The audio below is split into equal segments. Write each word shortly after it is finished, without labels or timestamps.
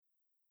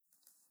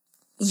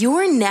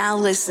You're now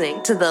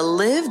listening to the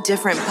Live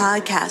Different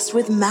podcast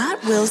with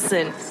Matt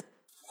Wilson.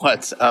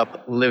 What's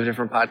up, Live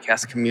Different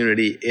podcast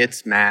community?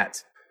 It's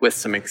Matt with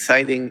some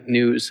exciting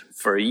news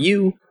for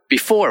you.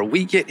 Before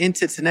we get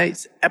into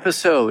tonight's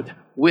episode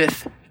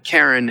with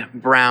Karen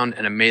Brown,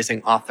 an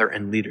amazing author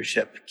and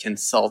leadership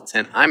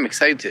consultant, I'm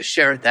excited to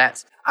share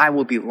that I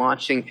will be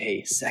launching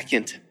a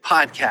second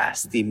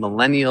podcast, the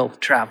Millennial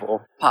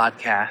Travel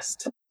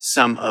Podcast.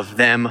 Some of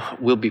them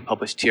will be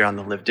published here on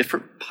the Live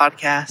Different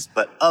podcast,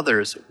 but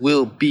others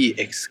will be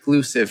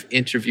exclusive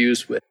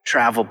interviews with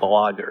travel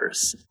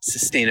bloggers,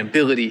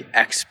 sustainability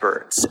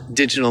experts,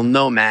 digital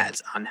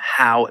nomads on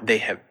how they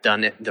have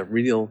done it, the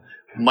real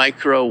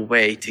micro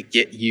way to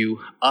get you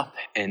up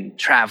and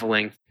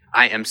traveling.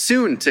 I am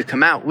soon to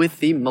come out with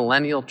the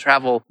Millennial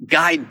Travel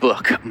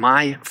Guidebook,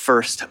 my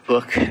first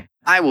book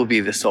I will be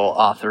the sole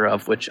author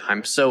of, which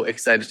I'm so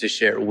excited to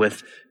share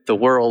with the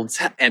world,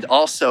 and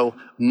also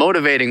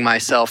motivating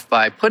myself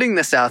by putting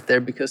this out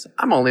there because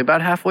I'm only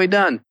about halfway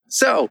done.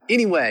 So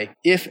anyway,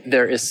 if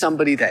there is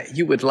somebody that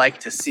you would like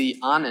to see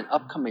on an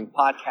upcoming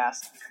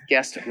podcast,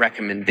 guest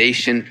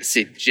recommendation,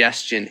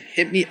 suggestion,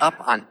 hit me up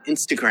on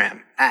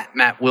Instagram at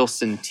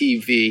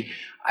MattWilsonTV.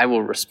 I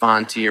will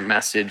respond to your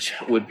message.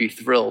 Would be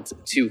thrilled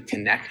to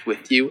connect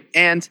with you.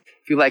 And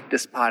if you like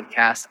this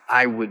podcast,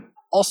 I would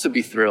also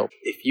be thrilled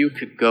if you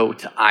could go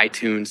to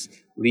iTunes,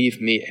 leave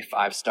me a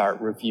 5-star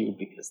review,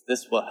 because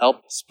this will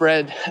help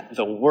spread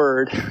the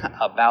word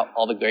about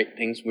all the great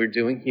things we're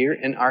doing here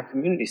in our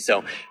community.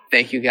 So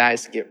thank you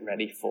guys. Get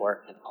ready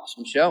for an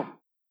awesome show.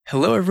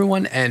 Hello,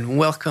 everyone, and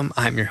welcome.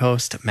 I'm your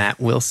host, Matt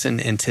Wilson,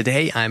 and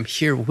today I'm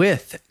here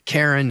with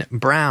Karen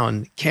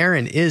Brown.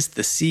 Karen is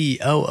the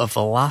CEO of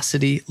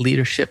Velocity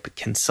Leadership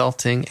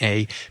Consulting,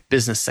 a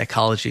business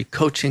psychology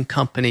coaching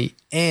company,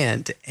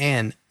 and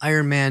an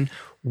Ironman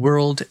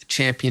World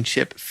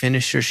Championship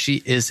finisher.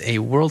 She is a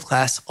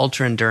world-class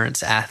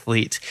ultra-endurance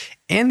athlete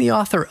and the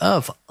author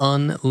of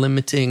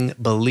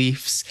Unlimiting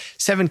Beliefs,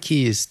 7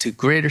 Keys to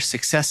Greater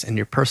Success in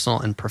Your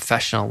Personal and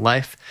Professional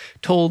Life,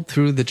 told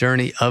through the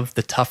journey of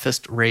the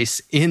toughest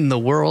race in the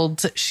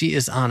world. She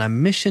is on a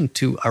mission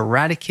to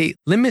eradicate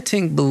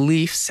limiting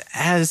beliefs,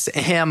 as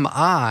am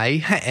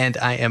I, and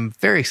I am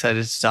very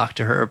excited to talk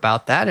to her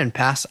about that and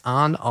pass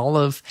on all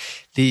of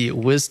the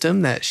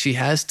wisdom that she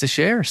has to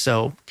share.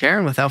 So,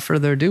 Karen, without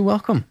further ado,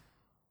 welcome.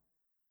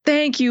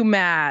 Thank you,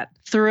 Matt.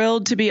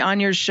 Thrilled to be on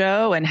your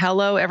show, and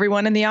hello,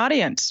 everyone in the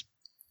audience.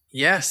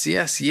 Yes.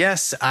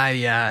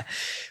 I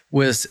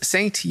was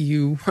saying to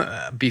you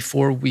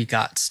before we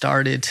got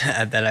started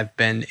that I've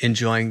been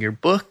enjoying your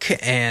book,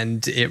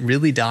 and it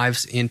really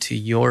dives into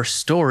your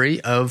story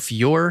of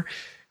your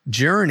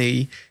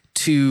journey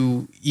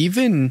to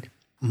even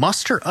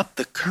muster up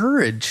the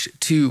courage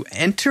to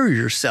enter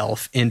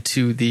yourself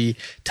into the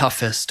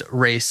toughest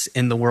race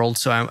in the world.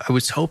 So I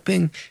was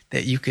hoping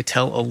that you could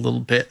tell a little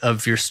bit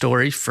of your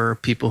story for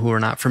people who are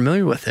not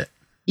familiar with it.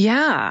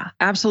 Yeah,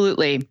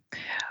 absolutely.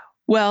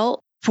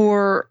 Well,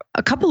 for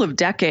a couple of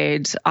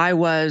decades, I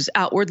was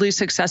outwardly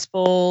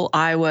successful.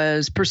 I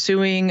was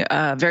pursuing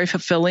a very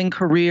fulfilling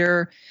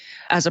career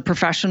as a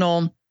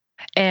professional.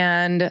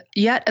 And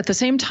yet at the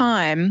same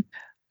time,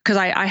 because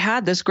I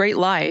had this great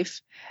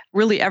life,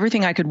 really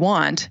everything I could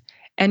want.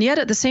 And yet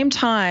at the same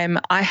time,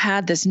 I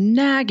had this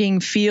nagging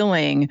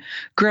feeling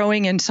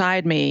growing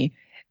inside me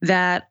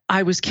that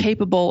I was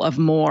capable of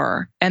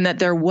more and that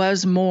there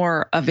was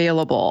more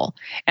available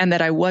and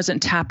that I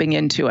wasn't tapping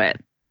into it.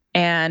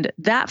 And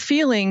that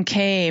feeling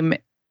came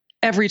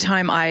every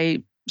time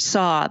I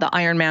saw the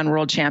Ironman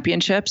World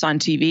Championships on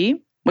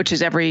TV, which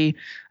is every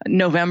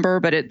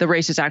November, but the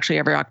race is actually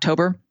every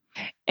October.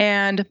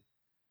 And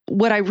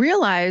what I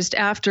realized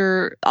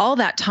after all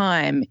that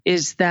time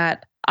is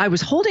that I was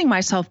holding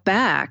myself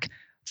back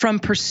from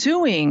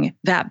pursuing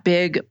that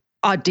big,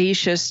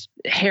 audacious,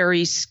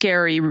 hairy,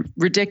 scary,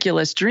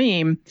 ridiculous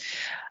dream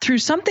through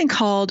something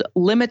called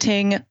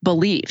limiting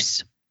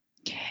beliefs.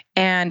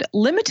 And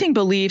limiting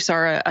beliefs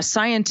are a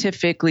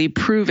scientifically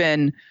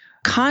proven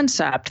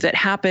concept that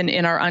happen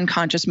in our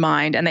unconscious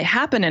mind, and they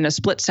happen in a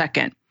split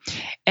second.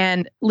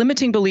 And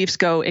limiting beliefs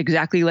go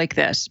exactly like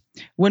this.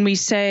 When we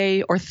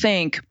say or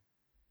think,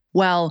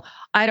 well,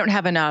 I don't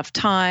have enough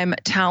time,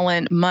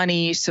 talent,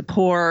 money,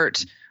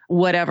 support,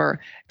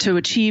 whatever, to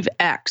achieve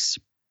X.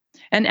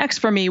 And X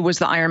for me was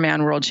the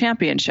Ironman World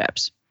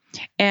Championships.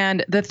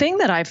 And the thing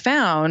that I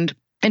found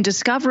in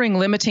discovering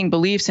limiting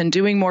beliefs and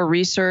doing more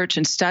research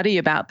and study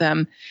about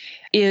them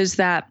is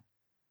that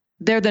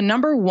they're the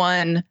number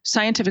one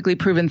scientifically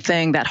proven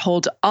thing that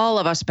holds all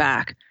of us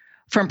back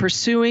from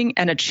pursuing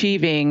and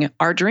achieving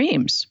our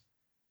dreams.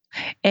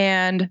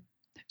 And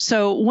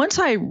so once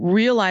I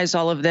realized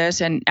all of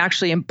this and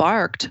actually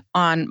embarked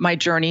on my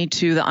journey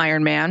to the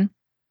Ironman,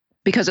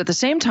 because at the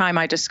same time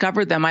I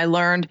discovered them, I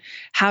learned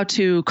how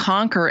to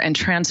conquer and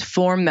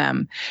transform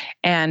them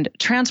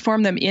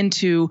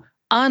into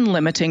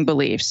unlimiting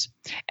beliefs.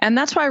 And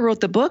that's why I wrote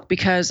the book,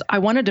 because I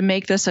wanted to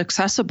make this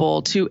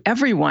accessible to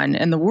everyone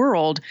in the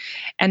world.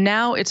 And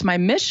now it's my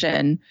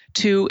mission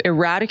to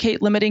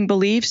eradicate limiting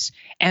beliefs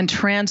and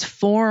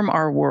transform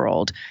our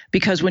world.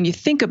 Because when you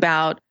think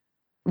about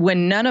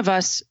when none of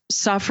us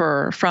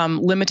suffer from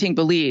limiting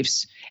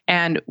beliefs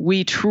and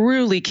we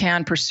truly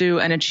can pursue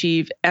and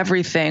achieve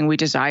everything we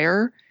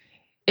desire,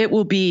 it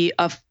will be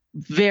a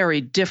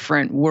very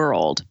different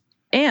world.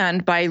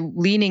 And by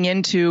leaning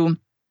into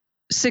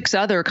 6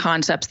 other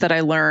concepts that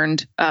I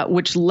learned,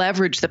 which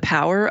leverage the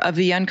power of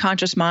the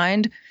unconscious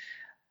mind,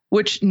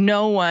 which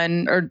no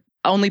one or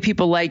only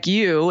people like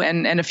you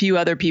and a few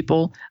other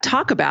people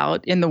talk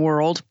about in the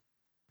world,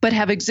 but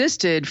have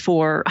existed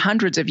for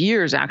hundreds of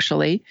years,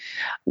 actually.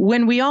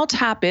 When we all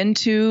tap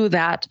into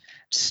that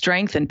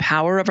strength and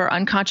power of our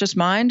unconscious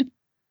mind,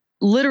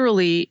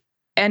 literally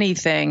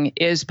anything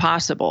is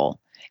possible.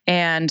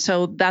 And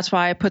so that's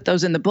why I put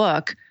those in the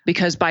book,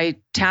 because by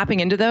tapping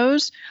into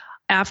those,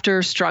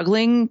 after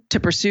struggling to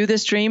pursue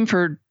this dream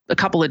for a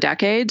couple of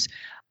decades,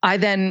 I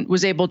then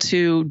was able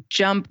to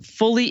jump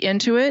fully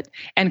into it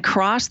and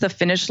cross the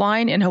finish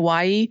line in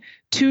Hawaii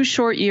 2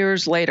 short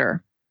years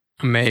later.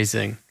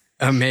 Amazing.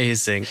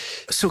 Amazing.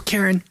 So,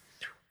 Karen,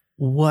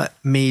 what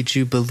made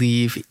you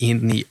believe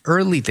in the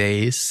early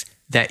days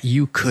that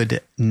you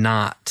could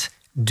not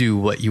do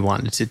what you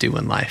wanted to do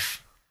in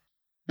life?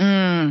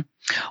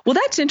 Well,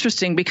 that's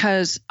interesting,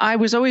 because I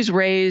was always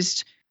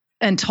raised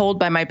and told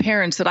by my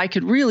parents that I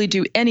could really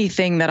do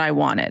anything that I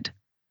wanted.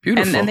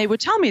 Beautiful. And they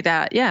would tell me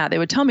that. Yeah, they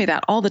would tell me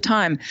that all the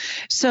time.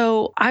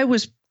 So I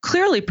was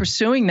clearly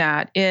pursuing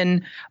that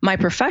in my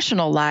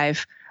professional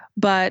life.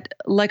 But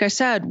like I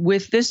said,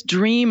 with this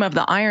dream of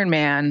the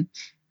Ironman,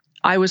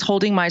 I was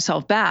holding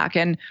myself back.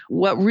 And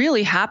what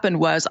really happened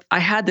was I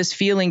had this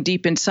feeling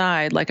deep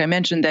inside, like I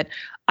mentioned, that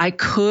I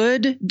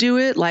could do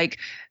it. Like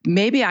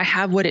maybe I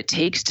have what it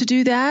takes to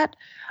do that.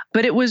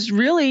 But it was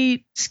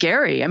really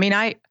scary. I mean,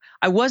 I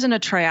wasn't a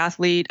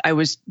triathlete. I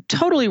was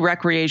totally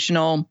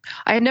recreational.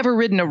 I had never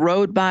ridden a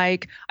road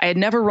bike. I had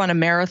never run a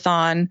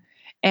marathon.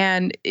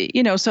 And,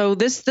 so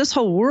this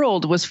whole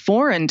world was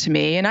foreign to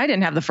me. And I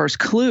didn't have the first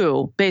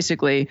clue,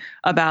 basically,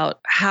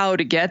 about how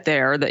to get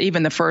there,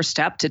 even the first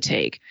step to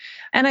take.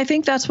 And I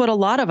think that's what a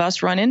lot of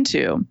us run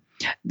into.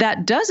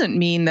 That doesn't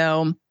mean,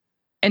 though,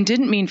 and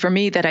didn't mean for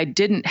me, that I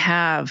didn't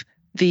have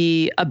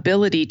the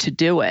ability to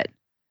do it.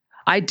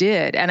 I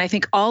did. And I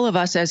think all of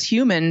us as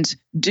humans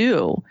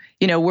do.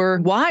 We're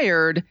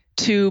wired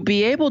to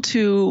be able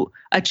to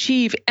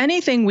achieve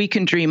anything we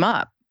can dream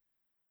up.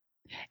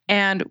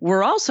 And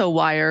we're also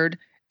wired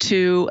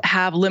to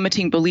have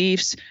limiting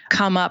beliefs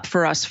come up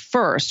for us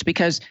first,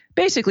 because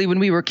basically when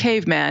we were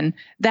cavemen,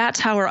 that's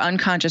how our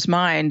unconscious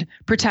mind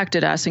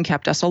protected us and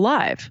kept us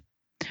alive.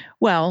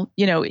 Well,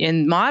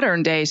 in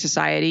modern day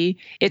society,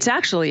 it's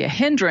actually a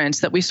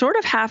hindrance that we sort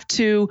of have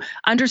to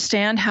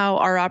understand how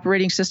our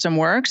operating system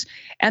works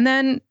and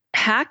then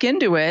hack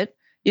into it,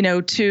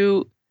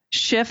 to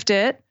shift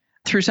it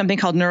through something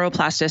called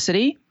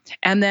neuroplasticity,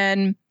 and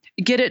then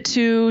get it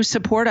to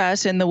support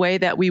us in the way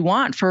that we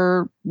want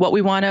for what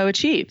we want to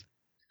achieve.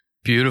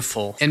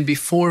 Beautiful. And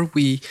before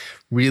we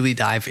really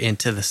dive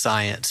into the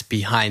science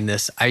behind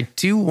this, I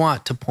do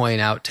want to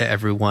point out to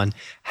everyone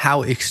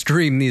how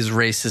extreme these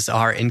races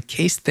are in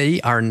case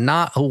they are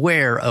not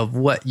aware of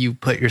what you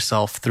put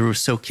yourself through.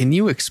 So can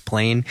you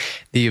explain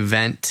the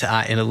event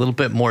in a little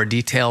bit more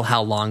detail,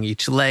 how long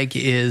each leg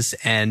is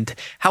and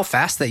how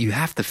fast that you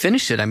have to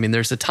finish it? I mean,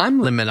 there's a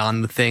time limit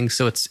on the thing,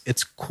 so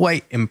it's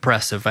quite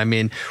impressive. I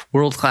mean,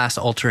 world-class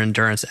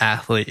ultra-endurance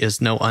athlete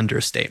is no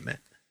understatement.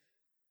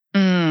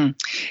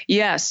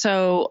 Yeah.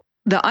 So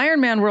the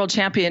Ironman World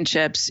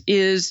Championships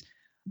is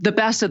the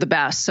best of the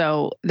best.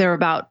 So there are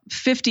about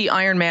 50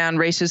 Ironman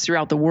races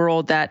throughout the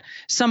world, that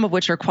some of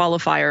which are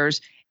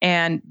qualifiers.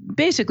 And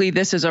basically,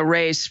 this is a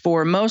race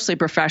for mostly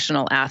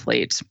professional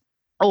athletes,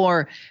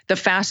 or the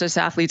fastest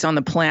athletes on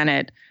the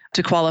planet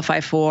to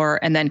qualify for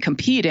and then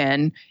compete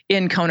in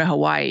Kona,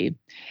 Hawaii.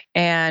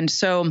 And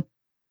so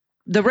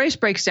the race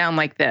breaks down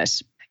like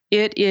this.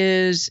 It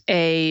is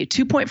a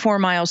 2.4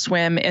 mile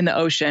swim in the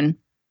ocean,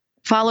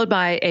 followed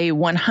by a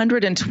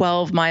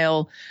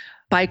 112-mile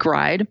bike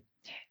ride,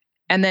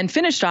 and then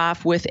finished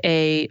off with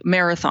a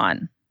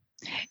marathon.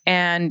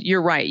 And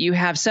you're right, you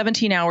have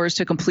 17 hours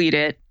to complete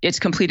it. It's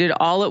completed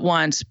all at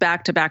once,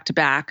 back to back to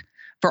back,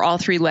 for all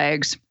 3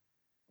 legs.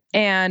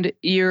 And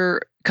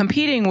you're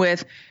competing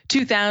with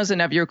 2,000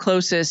 of your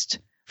closest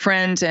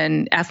friends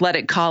and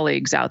athletic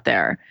colleagues out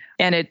there.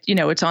 And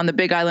it's on the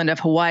big island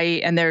of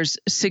Hawaii, and there's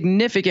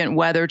significant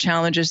weather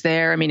challenges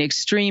there. I mean,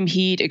 extreme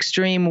heat,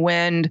 extreme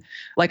wind.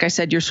 Like I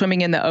said, you're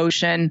swimming in the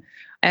ocean.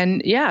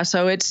 And yeah,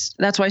 so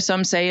that's why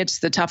some say it's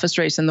the toughest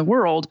race in the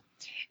world.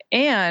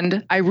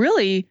 And I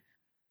really,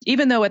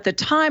 even though at the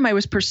time I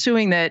was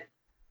pursuing that,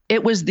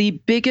 it was the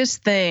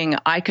biggest thing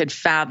I could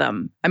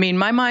fathom. I mean,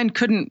 my mind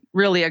couldn't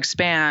really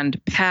expand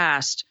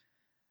past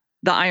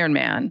the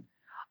Ironman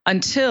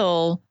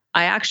until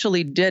I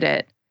actually did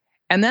it.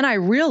 And then I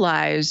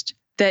realized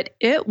that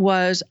it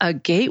was a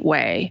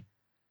gateway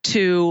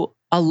to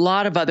a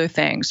lot of other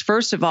things.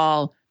 First of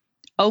all,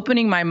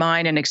 opening my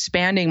mind and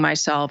expanding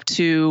myself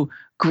to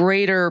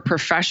greater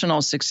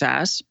professional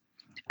success,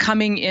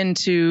 coming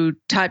into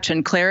touch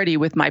and clarity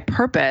with my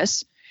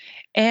purpose.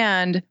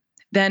 And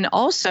then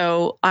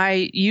also,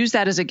 I use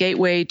that as a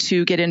gateway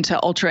to get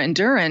into ultra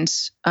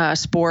endurance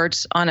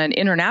sports on an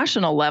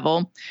international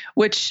level,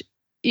 which,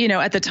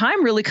 at the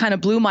time really kind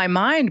of blew my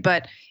mind,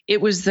 but it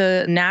was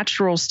the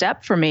natural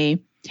step for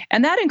me.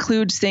 And that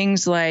includes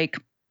things like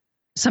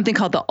something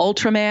called the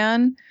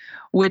Ultraman,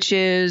 which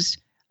is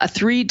a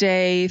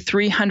 3-day,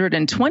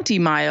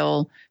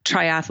 320-mile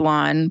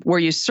triathlon where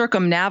you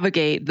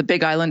circumnavigate the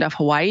big island of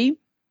Hawaii.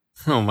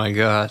 Oh my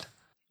God.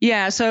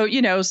 Yeah. So,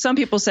 some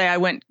people say I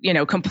went,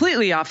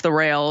 completely off the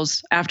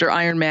rails after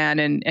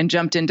Ironman and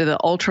jumped into the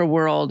ultra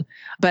world.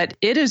 But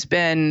it has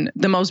been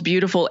the most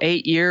beautiful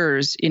 8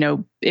 years,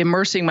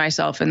 immersing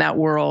myself in that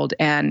world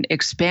and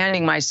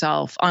expanding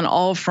myself on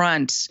all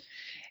fronts.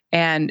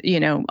 And,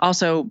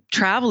 also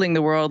traveling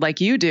the world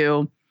like you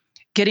do,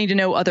 getting to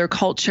know other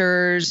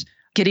cultures,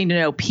 getting to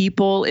know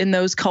people in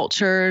those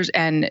cultures,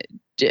 and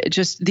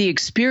just the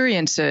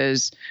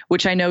experiences,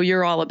 which I know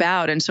you're all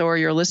about, and so are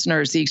your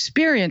listeners. The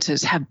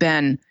experiences have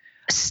been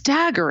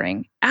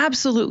staggering,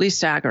 absolutely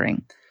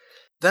staggering.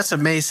 That's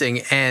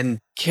amazing. And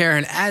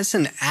Karen, as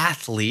an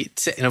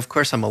athlete, and of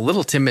course I'm a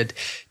little timid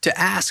to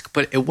ask,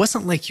 but it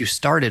wasn't like you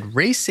started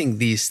racing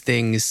these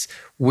things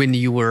when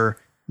you were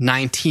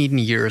 19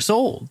 years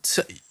old.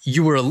 So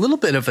you were a little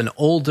bit of an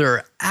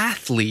older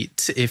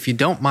athlete, if you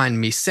don't mind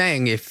me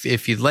saying.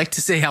 If you'd like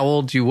to say how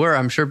old you were,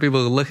 I'm sure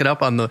people will look it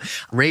up on the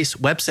race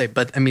website.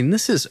 But I mean,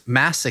 this is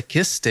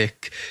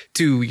masochistic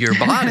to your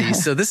body.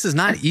 So this is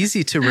not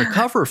easy to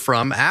recover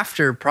from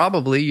after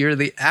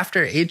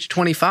after age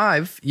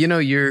 25,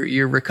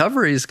 your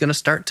recovery is going to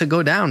start to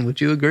go down.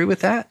 Would you agree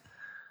with that?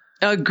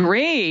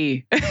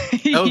 Agree.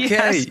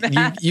 Okay,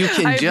 yes, you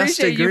can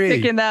just agree. You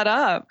picking that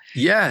up.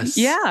 Yes.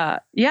 Yeah.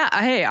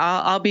 Hey,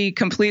 I'll be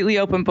completely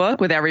open book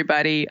with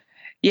everybody.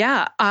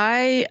 Yeah,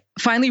 I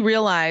finally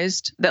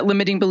realized that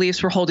limiting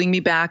beliefs were holding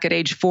me back at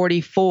age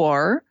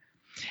 44.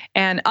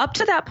 And up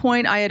to that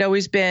point, I had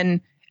always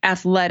been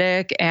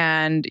athletic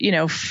and,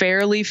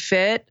 fairly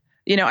fit.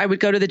 I would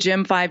go to the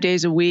gym 5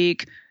 days a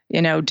week,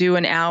 do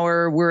an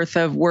hour worth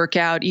of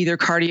workout, either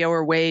cardio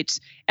or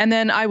weights. And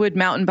then I would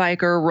mountain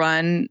bike or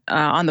run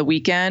on the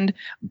weekend.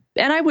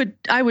 And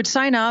I would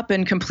sign up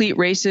and complete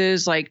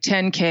races like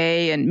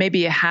 10K and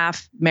maybe a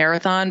half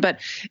marathon. But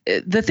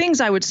the things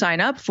I would sign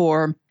up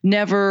for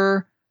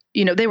never,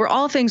 they were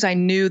all things I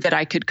knew that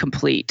I could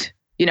complete.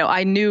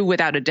 I knew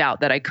without a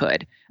doubt that I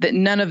could, that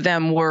none of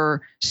them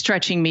were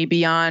stretching me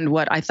beyond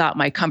what I thought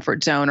my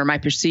comfort zone or my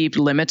perceived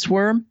limits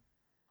were,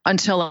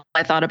 until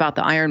I thought about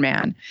the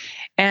Ironman.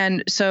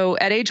 And so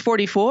at age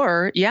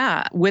 44,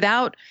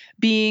 without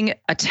being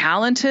a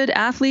talented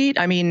athlete,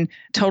 I mean,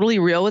 totally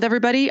real with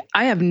everybody,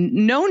 I have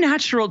no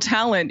natural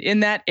talent in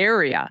that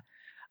area.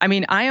 I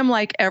mean, I am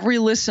like every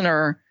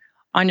listener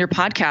on your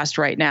podcast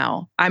right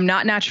now. I'm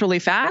not naturally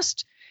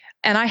fast,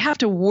 and I have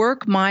to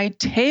work my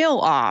tail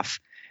off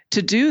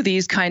to do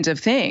these kinds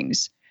of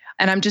things.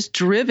 And I'm just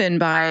driven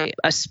by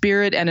a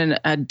spirit and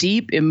a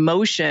deep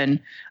emotion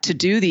to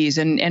do these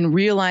and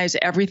realize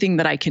everything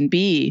that I can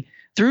be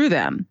through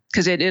them,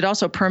 because it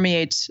also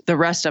permeates the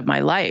rest of my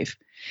life.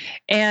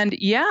 And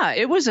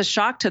it was a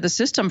shock to the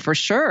system for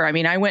sure. I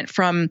mean, I went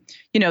from,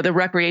 the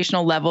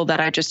recreational level that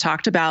I just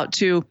talked about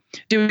to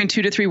doing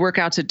 2 to 3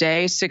 workouts a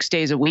day, 6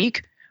 days a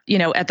week.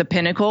 At the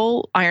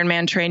pinnacle,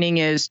 Ironman training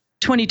is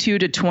 22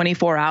 to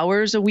 24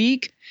 hours a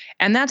week.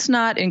 And that's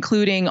not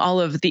including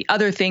all of the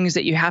other things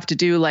that you have to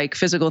do, like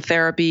physical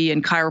therapy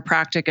and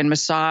chiropractic and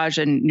massage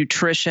and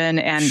nutrition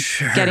and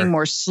getting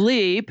more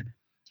sleep,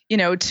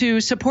 to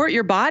support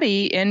your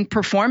body in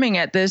performing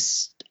at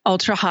this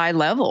ultra high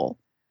level.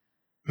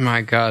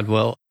 My God.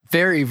 Well,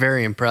 very,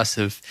 very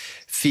impressive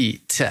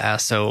feat.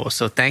 So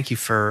thank you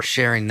for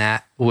sharing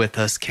that with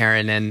us,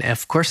 Karen. And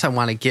of course, I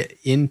want to get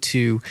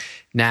into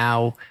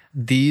now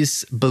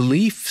these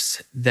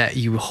beliefs that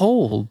you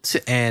hold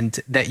and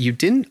that you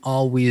didn't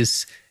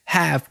always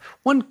have.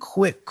 One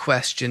quick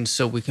question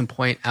so we can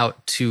point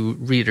out to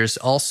readers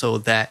also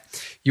that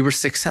you were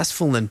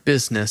successful in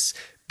business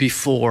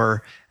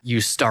before you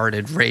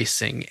started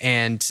racing.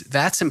 And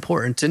that's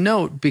important to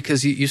note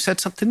because you said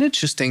something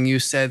interesting. You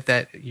said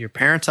that your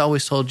parents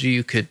always told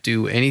you could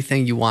do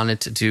anything you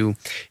wanted to do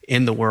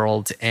in the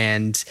world.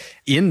 And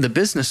in the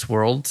business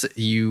world,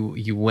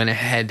 you went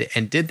ahead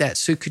and did that.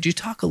 So could you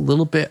talk a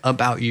little bit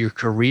about your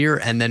career,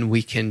 and then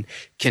we can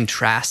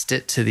contrast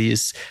it to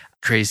these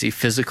crazy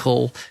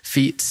physical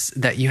feats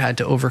that you had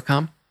to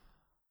overcome?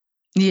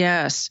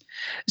 Yes.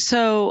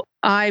 So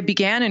I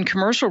began in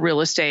commercial real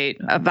estate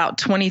about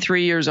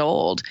 23 years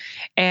old.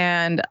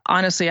 And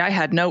honestly, I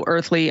had no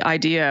earthly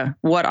idea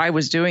what I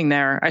was doing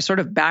there. I sort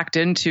of backed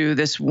into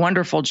this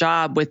wonderful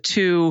job with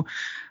 2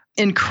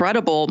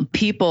 incredible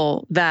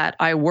people that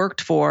I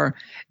worked for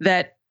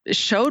that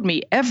showed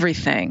me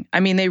everything. I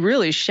mean, they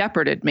really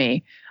shepherded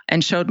me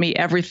and showed me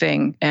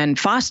everything and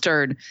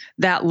fostered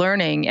that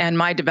learning and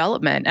my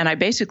development. And I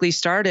basically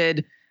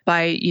started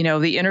by,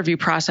 the interview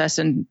process.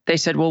 And they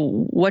said, well,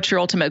 what's your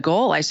ultimate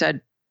goal? I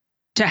said,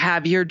 to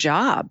have your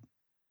job.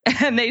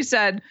 And they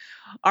said,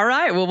 all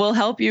right, well, we'll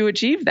help you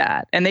achieve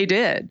that. And they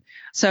did.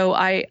 So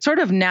I sort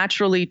of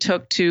naturally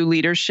took to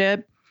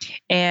leadership.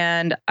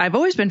 And I've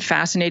always been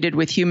fascinated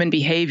with human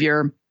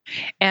behavior.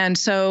 And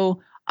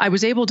so I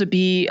was able to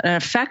be an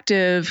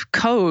effective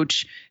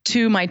coach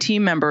to my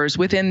team members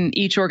within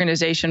each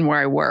organization where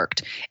I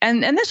worked.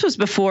 And this was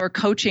before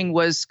coaching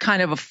was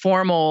kind of a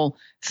formal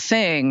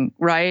thing,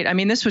 right? I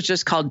mean, this was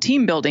just called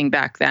team building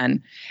back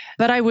then.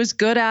 But I was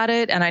good at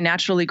it and I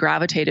naturally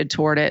gravitated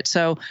toward it.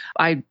 So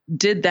I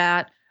did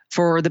that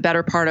for the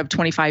better part of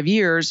 25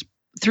 years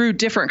through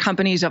different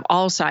companies of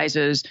all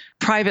sizes,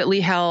 privately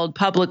held,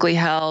 publicly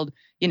held,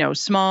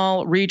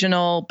 small,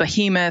 regional,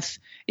 behemoth,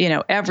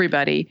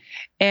 everybody,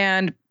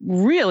 and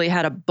really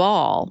had a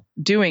ball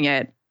doing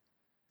it.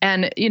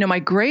 And, my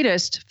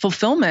greatest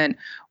fulfillment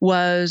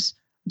was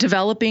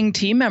developing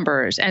team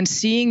members and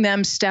seeing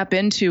them step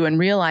into and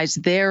realize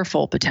their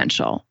full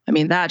potential. I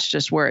mean, that's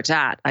just where it's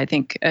at, I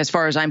think, as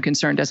far as I'm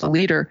concerned as a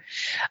leader,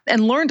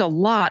 and learned a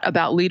lot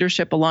about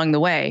leadership along the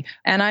way.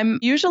 And I'm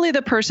usually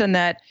the person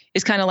that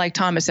is kind of like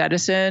Thomas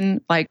Edison.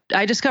 Like,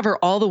 I discover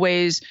all the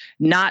ways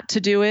not to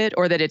do it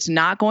or that it's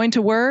not going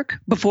to work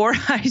before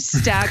I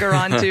stagger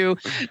onto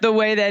the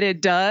way that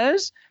it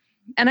does.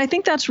 And I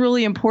think that's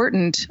really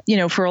important,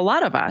 for a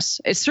lot of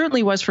us. It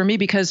certainly was for me,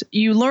 because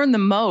you learn the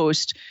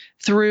most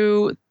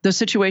through the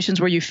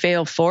situations where you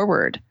fail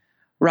forward,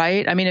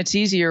 right? I mean, it's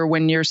easier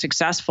when you're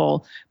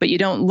successful, but you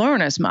don't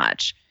learn as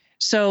much.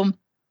 So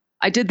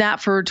I did that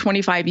for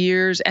 25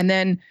 years, and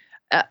then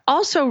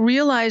also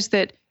realized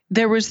that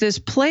there was this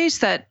place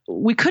that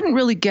we couldn't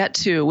really get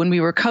to when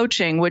we were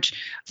coaching, which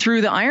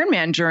through the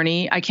Ironman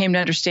journey, I came to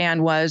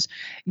understand was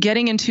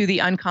getting into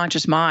the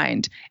unconscious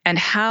mind and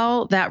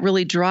how that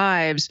really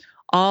drives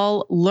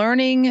all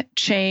learning,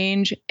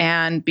 change,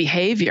 and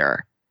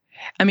behavior.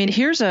 I mean,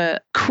 here's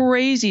a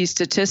crazy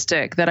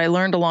statistic that I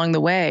learned along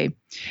the way,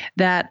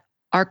 that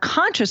our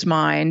conscious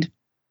mind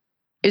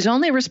is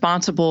only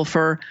responsible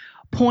for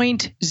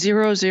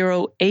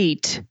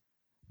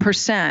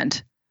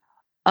 0.008%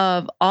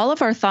 of all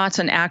of our thoughts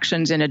and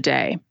actions in a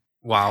day.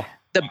 Wow.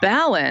 The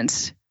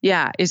balance,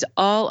 is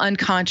all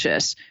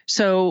unconscious.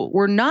 So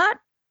we're not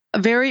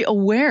very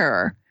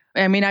aware.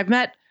 I mean, I've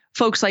met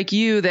folks like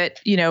you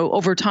that,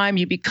 over time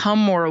you become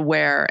more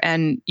aware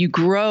and you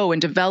grow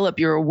and develop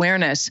your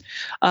awareness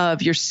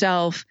of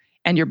yourself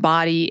and your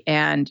body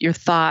and your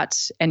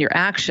thoughts and your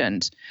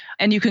actions.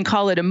 And you can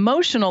call it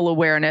emotional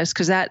awareness,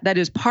 because that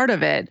is part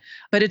of it,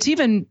 but it's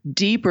even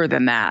deeper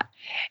than that.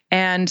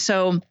 And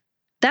so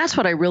that's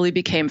what I really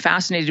became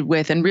fascinated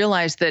with and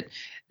realized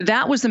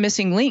that was the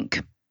missing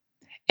link.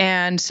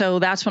 And so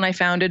that's when I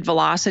founded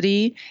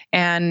Velocity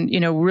and,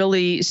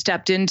 really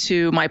stepped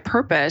into my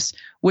purpose,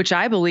 which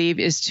I believe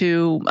is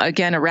to,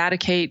 again,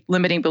 eradicate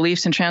limiting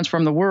beliefs and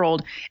transform the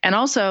world, and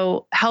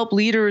also help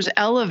leaders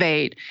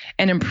elevate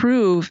and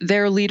improve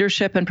their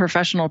leadership and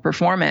professional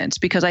performance,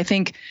 because I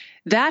think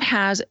that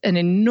has an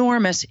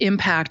enormous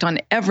impact on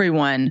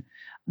everyone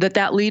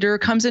that leader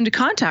comes into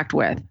contact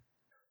with.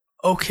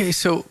 Okay,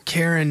 so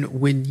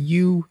Karen, when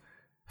you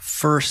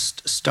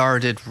first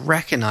started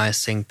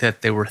recognizing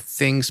that there were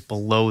things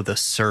below the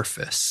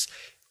surface,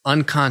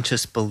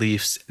 unconscious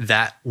beliefs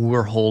that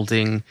were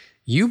holding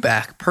you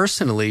back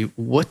personally,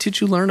 what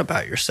did you learn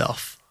about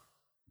yourself?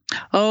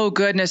 Oh,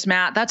 goodness,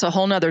 Matt, that's a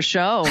whole nother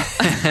show.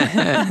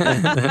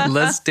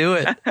 Let's do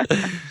it.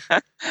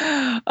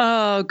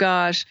 Oh,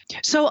 gosh.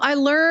 So I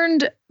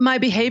learned my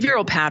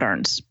behavioral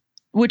patterns,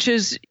 which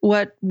is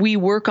what we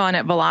work on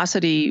at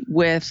Velocity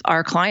with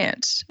our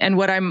clients. And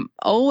what I'm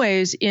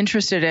always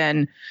interested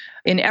in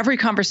every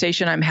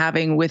conversation I'm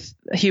having with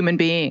human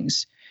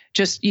beings,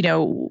 just,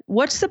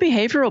 what's the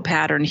behavioral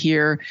pattern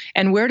here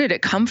and where did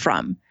it come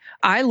from?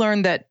 I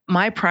learned that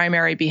my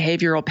primary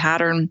behavioral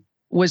pattern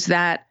was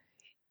that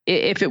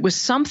if it was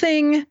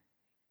something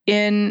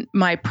in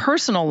my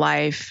personal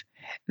life,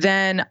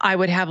 then I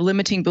would have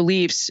limiting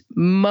beliefs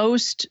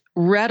most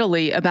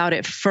readily about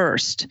it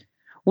first.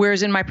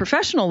 Whereas in my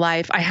professional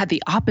life, I had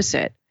the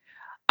opposite.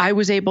 I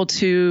was able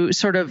to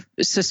sort of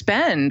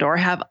suspend or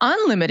have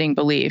unlimiting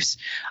beliefs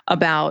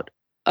about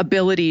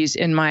abilities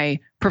in my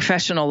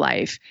professional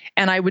life.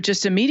 And I would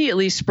just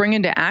immediately spring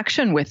into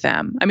action with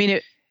them. I mean,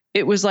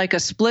 it was like a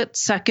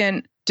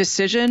split-second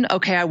decision.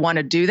 Okay, I want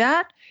to do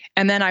that.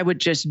 And then I would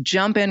just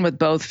jump in with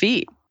both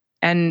feet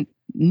and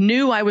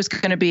knew I was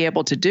going to be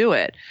able to do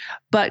it.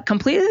 But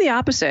completely the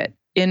opposite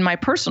in my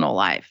personal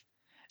life.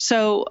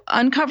 So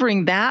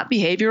uncovering that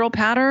behavioral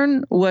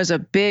pattern was a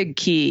big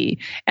key.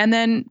 And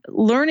then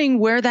learning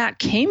where that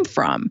came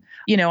from.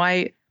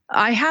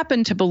 I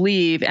happen to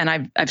believe,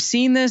 and I've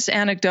seen this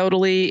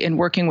anecdotally in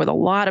working with a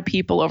lot of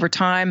people over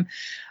time,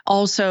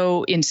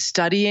 also in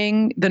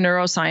studying the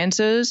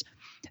neurosciences.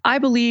 I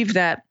believe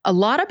that a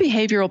lot of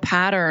behavioral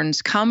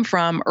patterns come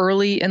from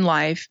early in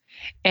life,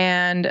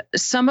 and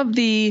some of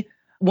the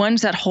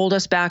ones that hold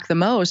us back the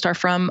most are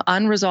from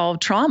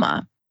unresolved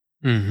trauma.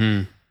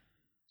 Mm-hmm.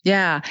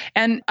 Yeah.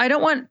 And I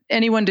don't want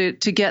anyone to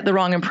get the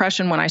wrong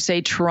impression when I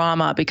say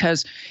trauma,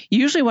 because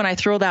usually when I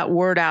throw that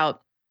word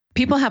out,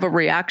 people have a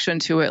reaction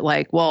to it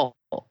like, well,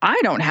 I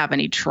don't have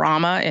any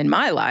trauma in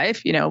my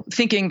life,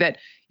 thinking that,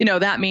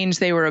 that means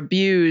they were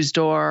abused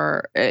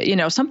or,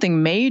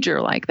 something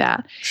major like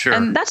that. Sure.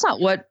 And that's not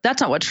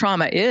what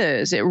trauma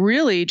is. It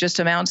really just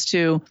amounts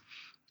to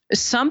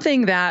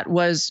something that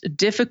was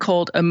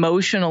difficult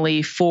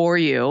emotionally for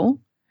you,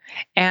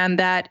 and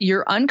that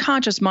your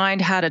unconscious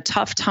mind had a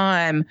tough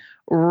time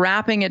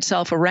wrapping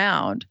itself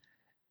around.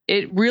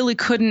 It really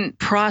couldn't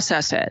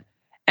process it.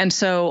 And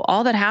so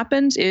all that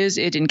happens is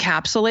it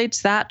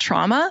encapsulates that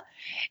trauma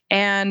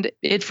and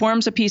it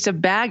forms a piece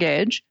of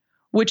baggage,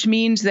 which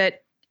means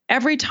that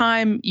every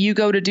time you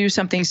go to do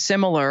something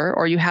similar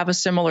or you have a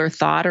similar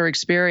thought or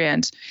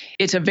experience,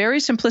 it's a very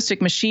simplistic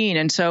machine.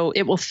 And so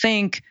it will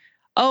think,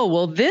 oh,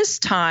 well, this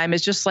time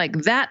is just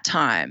like that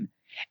time.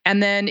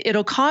 And then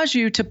it'll cause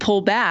you to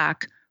pull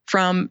back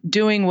from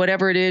doing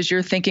whatever it is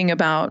you're thinking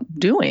about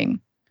doing.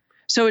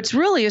 So it's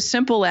really as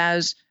simple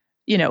as,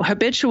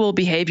 habitual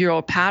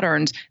behavioral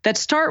patterns that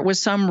start with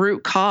some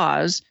root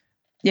cause,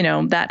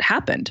 that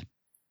happened.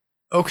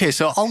 Okay,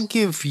 so I'll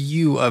give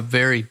you a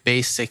very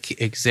basic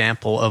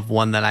example of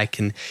one that I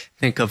can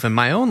think of in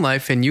my own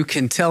life, and you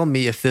can tell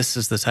me if this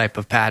is the type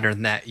of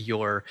pattern that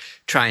you're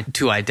trying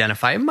to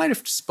identify. I might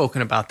have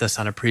spoken about this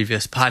on a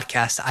previous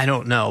podcast. I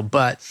don't know.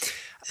 But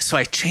so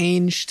I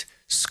changed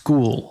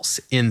schools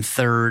in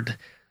third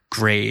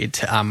grade.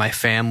 My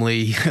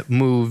family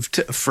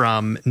moved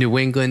from New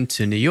England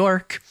to New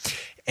York.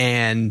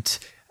 And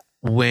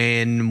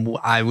when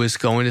I was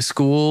going to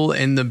school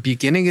in the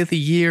beginning of the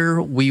year,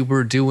 we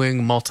were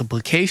doing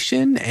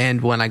multiplication.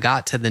 And when I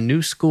got to the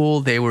new school,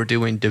 they were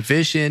doing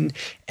division.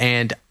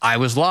 And I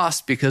was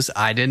lost because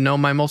I didn't know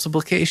my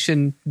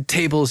multiplication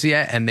tables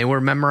yet. And they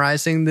were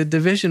memorizing the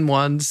division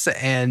ones.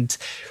 And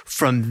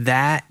from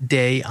that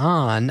day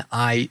on,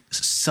 I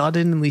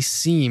suddenly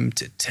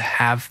seemed to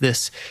have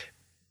this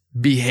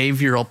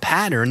behavioral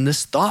pattern,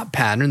 this thought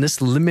pattern, this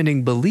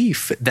limiting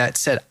belief that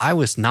said I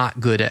was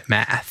not good at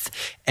math.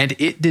 And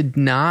it did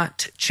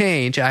not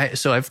change.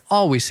 So I've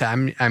always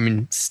said,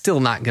 I'm still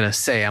not going to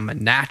say I'm a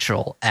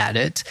natural at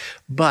it,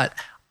 but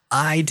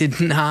I did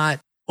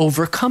not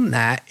overcome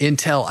that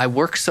until I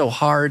worked so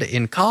hard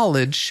in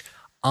college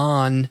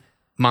on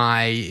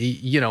my,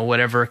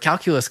 whatever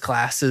calculus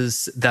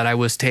classes that I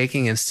was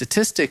taking and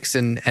statistics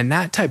and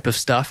that type of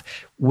stuff,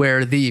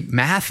 where the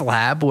math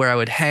lab where I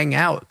would hang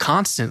out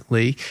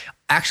constantly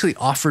actually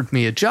offered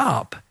me a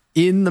job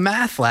in the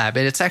math lab.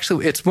 And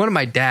it's one of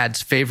my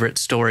dad's favorite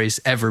stories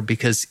ever,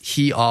 because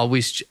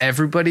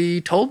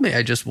everybody told me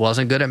I just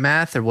wasn't good at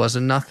math. There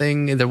wasn't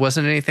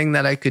anything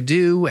that I could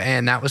do.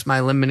 And that was my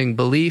limiting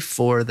belief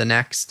for the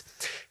next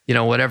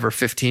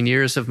 15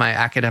 years of my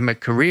academic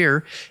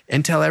career,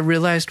 until I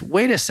realized,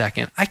 wait a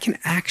second, I can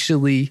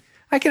actually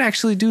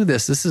do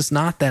this. This is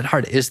not that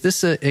hard. Is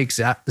this an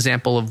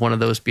example of one of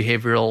those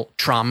behavioral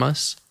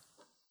traumas?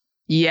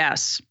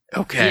 Yes.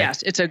 Okay.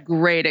 Yes, it's a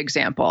great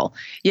example.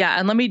 Yeah,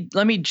 and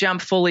let me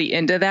jump fully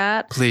into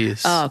that.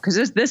 Please. Oh,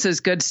 because this is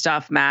good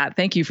stuff, Matt.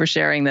 Thank you for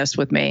sharing this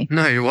with me.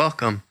 No, you're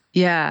welcome.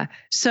 Yeah.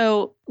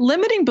 So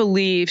limiting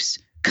beliefs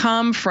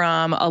come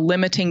from a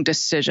limiting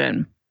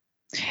decision.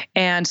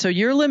 And so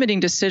your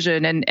limiting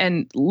decision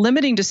and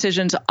limiting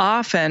decisions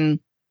often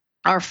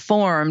are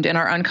formed in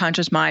our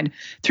unconscious mind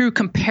through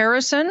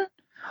comparison,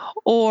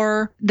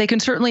 or they can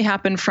certainly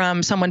happen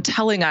from someone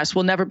telling us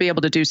we'll never be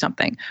able to do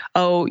something.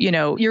 Oh,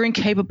 you're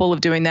incapable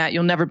of doing that.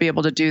 You'll never be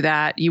able to do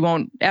that. You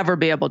won't ever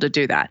be able to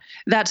do that.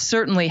 That's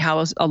certainly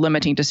how a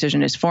limiting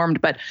decision is formed.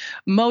 But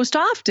most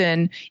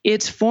often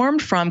it's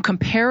formed from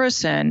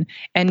comparison.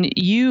 And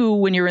you,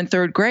 when you're in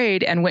third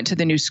grade and went to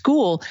the new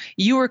school,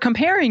 you were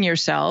comparing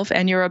yourself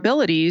and your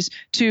abilities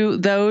to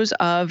those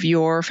of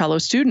your fellow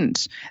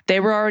students. They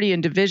were already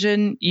in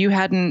division. You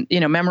hadn't,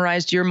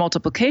 memorized your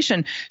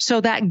multiplication.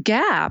 So that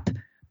gap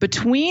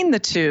between the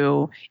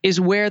two is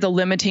where the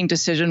limiting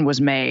decision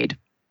was made.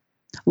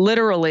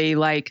 Literally,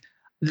 like,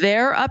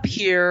 they're up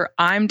here,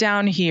 I'm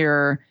down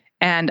here,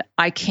 and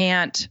I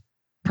can't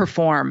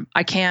perform.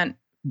 I can't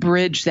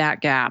bridge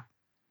that gap.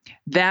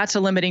 That's a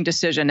limiting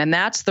decision. And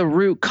that's the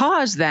root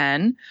cause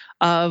then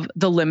of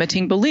the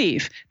limiting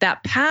belief,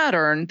 that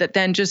pattern that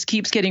then just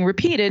keeps getting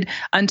repeated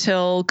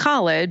until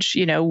college,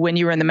 when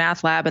you were in the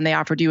math lab and they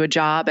offered you a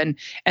job, and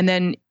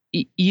then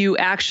you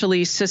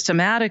actually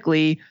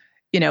systematically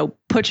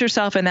put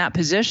yourself in that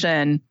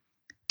position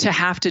to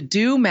have to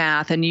do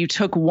math, and you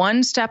took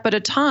one step at a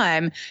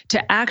time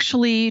to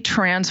actually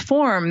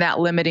transform that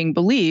limiting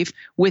belief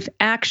with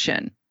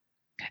action.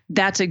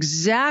 That's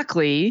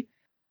exactly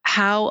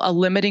how a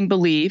limiting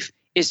belief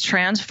is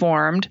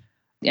transformed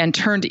and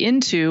turned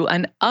into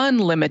an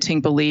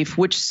unlimiting belief,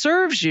 which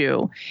serves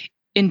you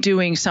in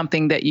doing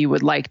something that you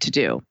would like to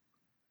do.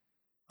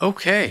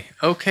 Okay,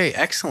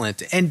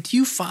 excellent. And do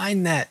you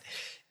find that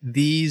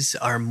these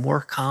are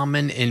more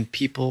common in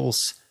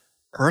people's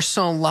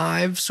personal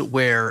lives,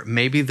 where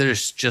maybe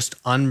there's just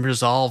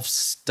unresolved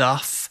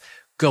stuff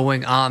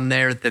going on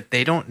there that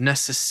they don't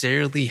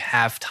necessarily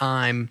have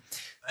time,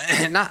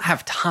 not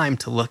have time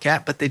to look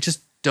at, but they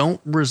just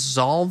don't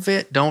resolve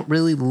it, don't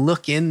really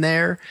look in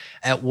there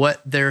at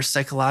what their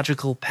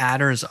psychological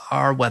patterns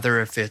are,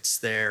 whether if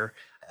it's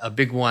a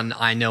big one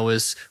I know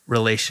is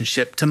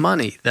relationship to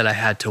money that I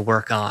had to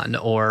work on,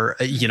 or,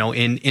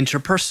 in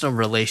interpersonal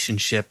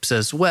relationships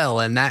as well.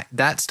 And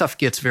that stuff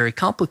gets very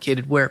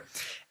complicated, where,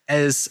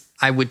 as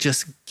I would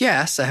just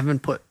guess, I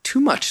haven't put too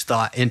much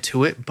thought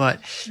into it,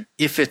 but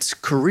if it's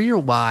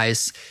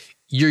career-wise,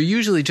 you're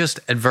usually just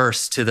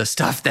adverse to the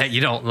stuff that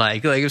you don't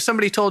like. Like if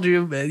somebody told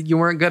you you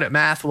weren't good at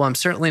math, well, I'm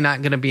certainly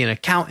not going to be an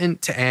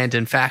accountant. And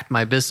in fact,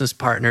 my business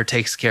partner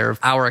takes care of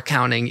our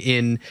accounting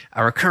in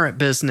our current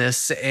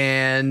business.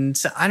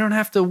 And I don't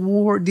have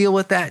to deal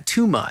with that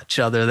too much,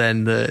 other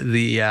than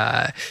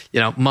the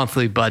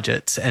monthly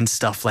budgets and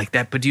stuff like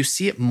that. But do you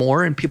see it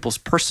more in people's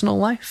personal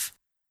life?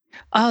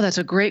 Oh, that's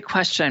a great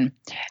question.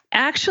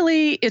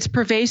 Actually, it's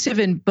pervasive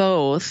in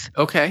both.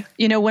 Okay.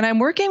 When I'm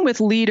working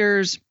with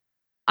leaders,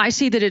 I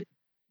see that it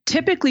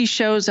typically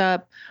shows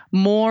up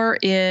more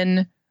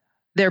in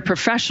their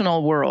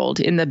professional world,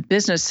 in the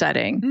business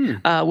setting,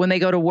 when they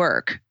go to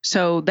work.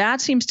 So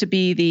that seems to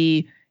be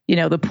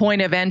the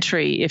point of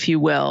entry, if you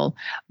will.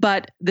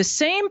 But the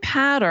same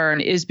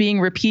pattern is being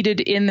repeated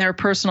in their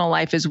personal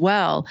life as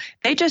well.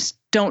 They just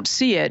don't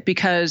see it,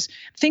 because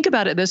think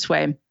about it this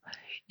way.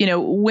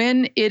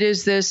 When it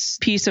is this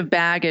piece of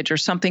baggage or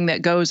something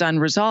that goes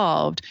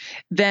unresolved,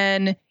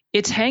 then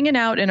it's hanging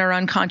out in our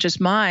unconscious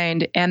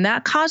mind, and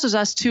that causes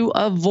us to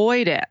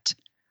avoid it,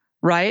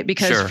 right?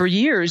 Because for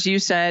years you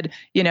said,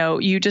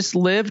 you just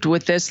lived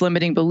with this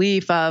limiting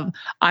belief of,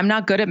 I'm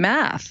not good at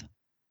math.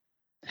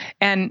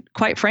 And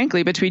quite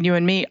frankly, between you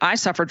and me, I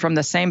suffered from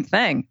the same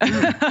thing.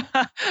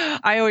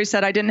 I always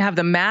said I didn't have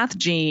the math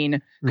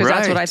gene, because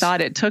that's what I thought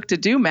it took to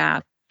do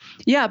math.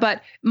 Yeah,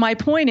 but my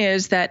point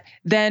is that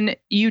then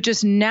you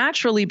just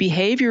naturally,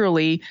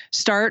 behaviorally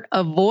start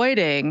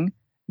avoiding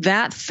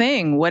that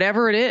thing,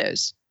 whatever it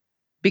is,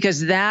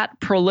 because that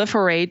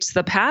proliferates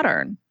the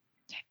pattern.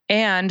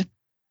 And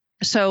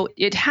so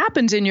it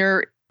happens in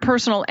your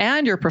personal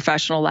and your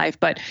professional life,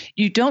 but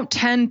you don't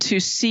tend to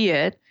see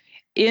it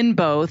in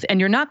both, and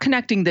you're not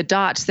connecting the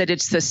dots that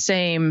it's the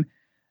same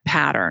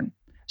pattern.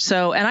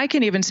 So, and I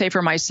can even say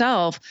for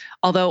myself,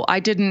 although I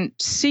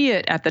didn't see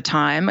it at the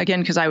time,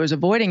 again, because I was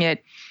avoiding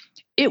it,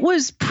 it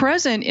was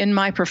present in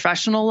my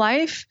professional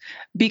life,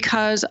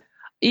 because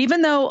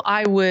even though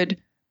I would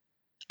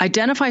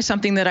identify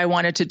something that I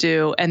wanted to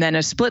do and then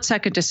a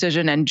split-second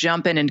decision and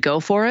jump in and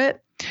go for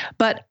it,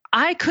 but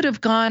I could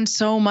have gone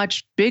so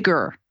much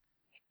bigger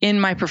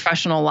in my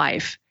professional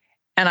life,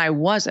 and I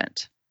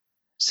wasn't.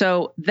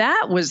 So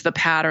that was the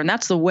pattern.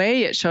 That's the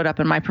way it showed up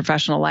in my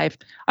professional life.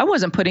 I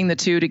wasn't putting the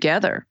two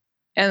together.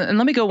 And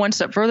let me go one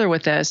step further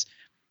with this.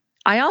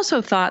 I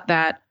also thought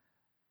that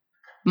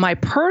my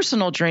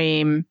personal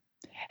dream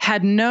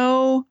had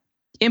no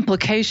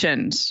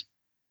implications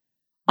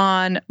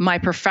on my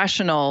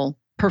professional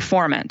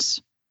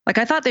performance. Like,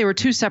 I thought they were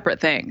two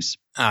separate things.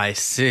 I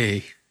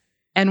see.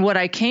 And what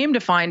I came to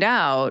find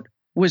out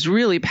was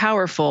really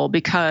powerful,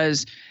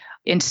 because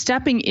in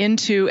stepping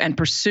into and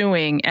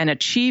pursuing and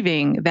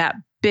achieving that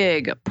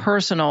big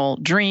personal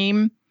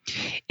dream,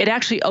 it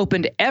actually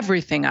opened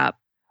everything up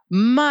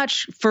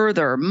much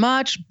further,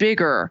 much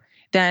bigger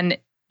than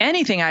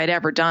anything I had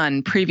ever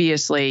done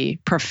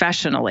previously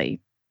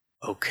professionally.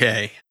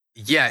 Okay.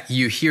 Yeah,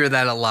 you hear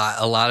that a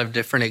lot of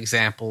different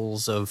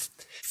examples of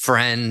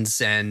friends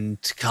and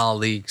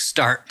colleagues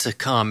start to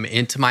come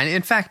into mind.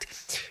 In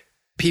fact,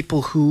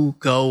 people who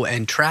go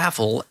and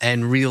travel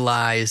and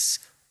realize,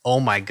 oh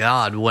my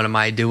God, what am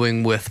I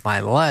doing with my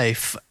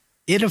life?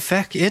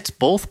 It's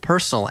both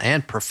personal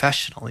and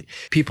professionally.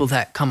 People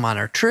that come on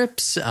our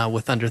trips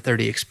with under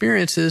 30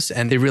 experiences,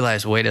 and they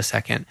realize, wait a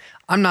second,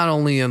 I'm not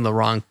only in the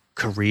wrong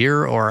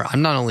career, or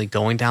I'm not only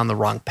going down the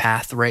wrong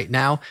path right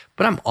now,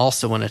 but I'm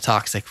also in a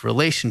toxic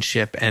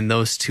relationship. And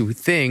those two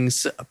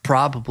things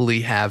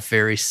probably have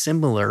very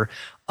similar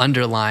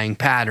underlying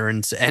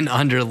patterns and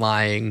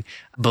underlying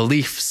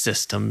belief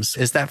systems.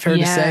 Is that fair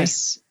to say?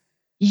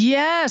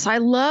 Yes, I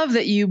love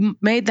that you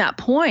made that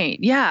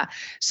point. Yeah.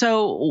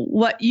 So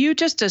what you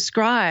just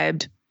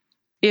described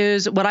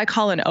is what I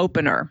call an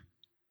opener.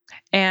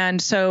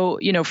 And so,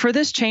 for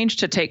this change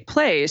to take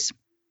place,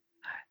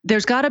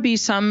 there's got to be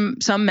some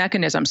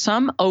mechanism,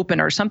 some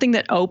opener, something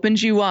that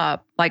opens you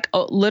up, like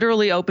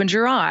literally opens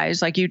your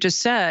eyes, like you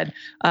just said,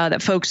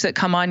 that folks that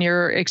come on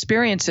your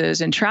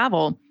experiences in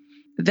travel,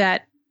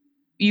 that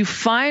you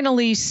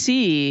finally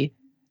see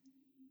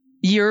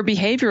your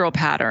behavioral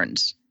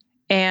patterns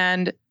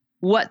and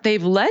what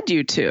they've led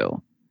you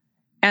to,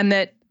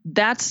 and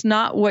that's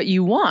not what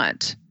you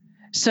want.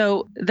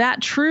 So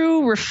that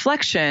true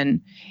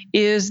reflection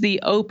is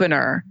the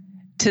opener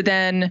to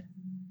then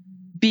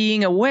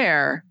being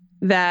aware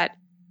that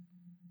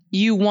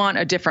you want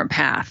a different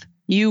path.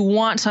 You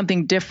want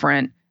something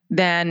different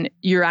than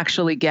you're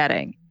actually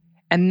getting.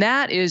 And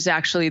that is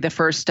actually the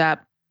first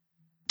step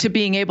to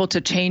being able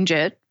to change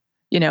it,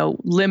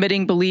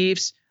 limiting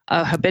beliefs,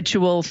 a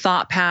habitual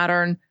thought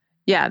pattern,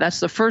 yeah, that's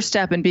the first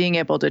step in being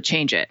able to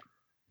change it.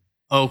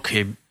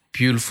 Okay,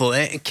 beautiful.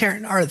 And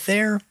Karen, are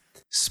there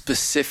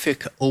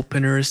specific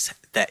openers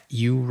that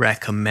you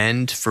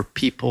recommend for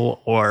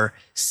people or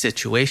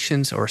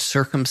situations or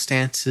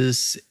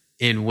circumstances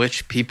in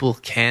which people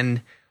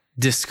can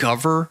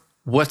discover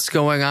what's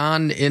going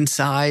on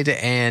inside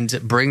and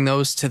bring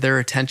those to their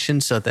attention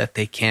so that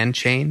they can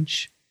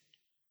change?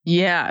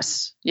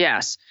 Yes.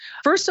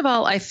 First of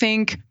all, I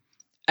think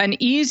an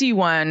easy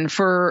one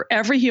for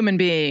every human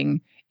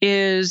being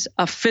is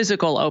a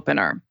physical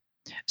opener.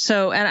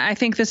 So, and I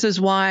think this is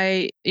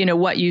why,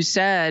 what you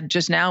said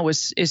just now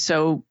is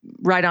so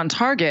right on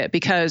target,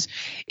 because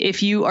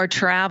if you are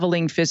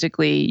traveling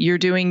physically, you're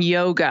doing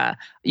yoga,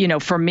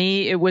 for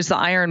me, it was the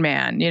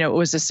Ironman, it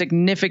was a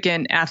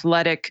significant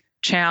athletic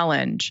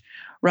challenge,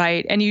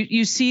 right? And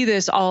you see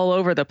this all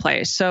over the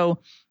place. So,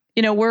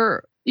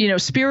 we're,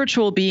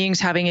 spiritual beings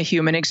having a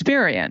human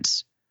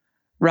experience.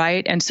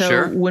 Right. And so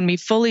Sure. When we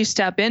fully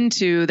step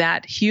into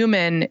that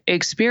human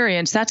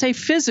experience, that's a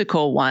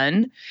physical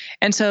one.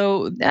 And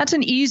so that's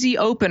an easy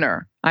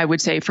opener, I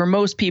would say, for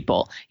most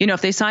people.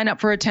 If they sign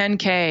up for a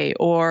 10K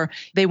or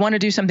they want to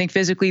do something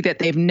physically that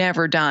they've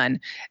never done,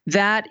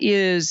 that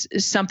is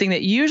something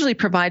that usually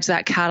provides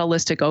that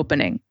catalytic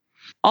opening.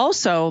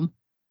 Also,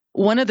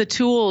 one of the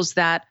tools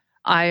that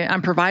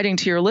I'm providing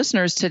to your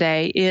listeners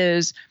today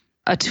is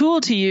a tool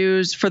to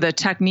use for the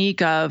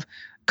technique of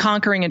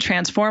conquering and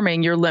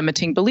transforming your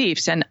limiting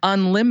beliefs and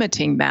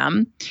unlimiting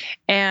them.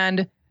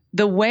 And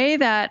the way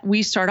that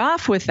we start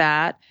off with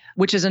that,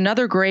 which is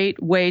another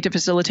great way to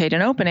facilitate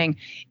an opening,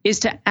 is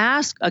to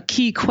ask a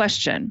key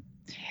question.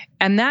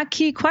 And that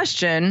key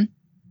question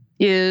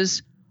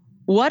is,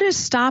 what is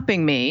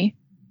stopping me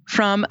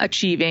from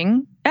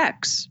achieving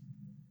X?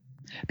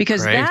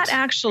 Because Great. that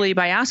actually,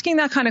 by asking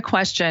that kind of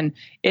question,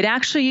 it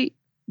actually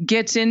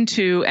gets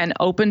into and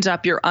opens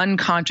up your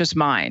unconscious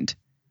mind.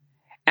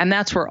 And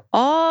that's where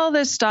all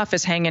this stuff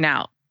is hanging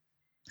out.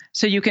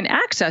 So you can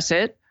access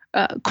it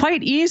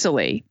quite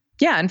easily.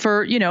 Yeah. And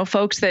for,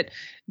 folks that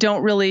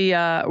don't really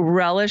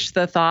relish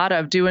the thought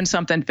of doing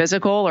something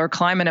physical or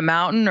climbing a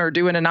mountain or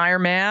doing an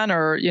Ironman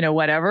or,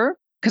 whatever,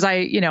 because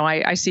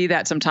I see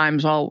that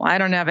sometimes. Well, I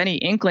don't have any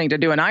inkling to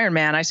do an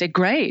Ironman. I say,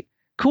 great,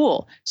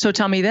 cool. So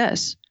tell me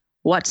this,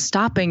 what's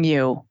stopping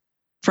you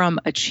from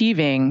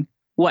achieving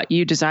what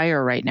you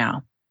desire right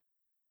now?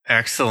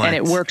 Excellent. And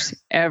it works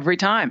every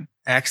time.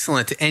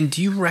 Excellent. And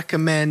do you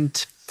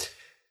recommend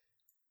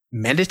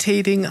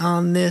meditating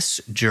on this,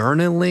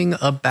 journaling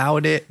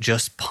about it,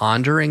 just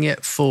pondering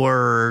it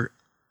for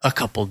a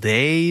couple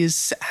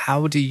days?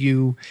 How do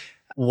you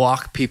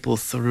walk people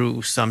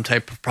through some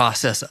type of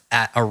process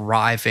at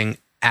arriving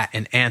at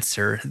an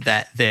answer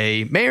that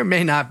they may or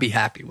may not be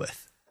happy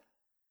with?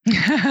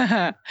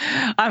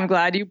 I'm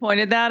glad you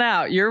pointed that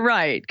out. You're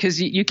right,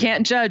 because you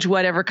can't judge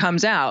whatever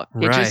comes out.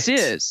 It Right. just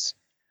is.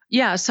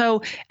 Yeah.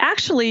 So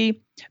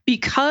actually,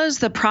 because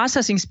the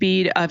processing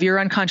speed of your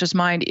unconscious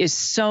mind is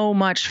so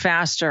much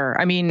faster,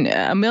 I mean,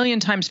 1,000,000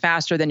 times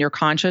faster than your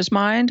conscious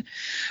mind,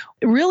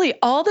 really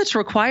all that's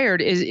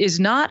required is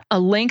not a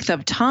length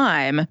of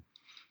time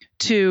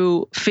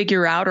to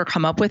figure out or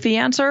come up with the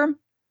answer.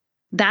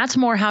 That's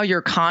more how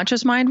your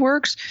conscious mind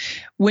works.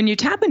 When you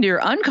tap into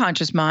your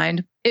unconscious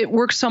mind, it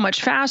works so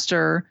much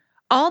faster.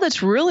 All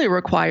that's really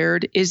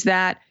required is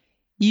that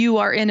you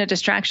are in a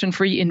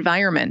distraction-free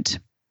environment,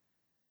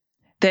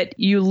 that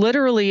you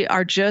literally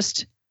are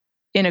just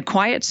in a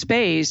quiet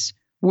space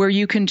where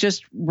you can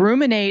just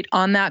ruminate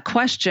on that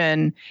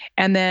question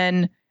and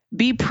then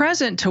be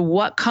present to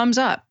what comes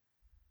up.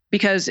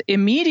 Because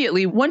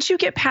immediately, once you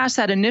get past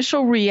that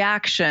initial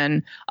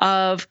reaction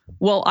of,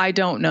 well, I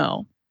don't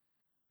know,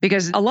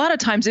 because a lot of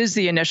times is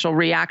the initial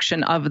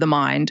reaction of the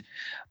mind.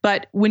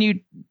 But when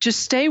you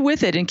just stay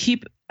with it and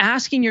keep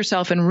asking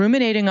yourself and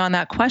ruminating on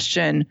that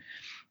question,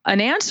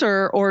 an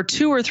answer or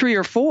two or three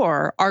or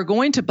four are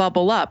going to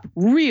bubble up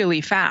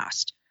really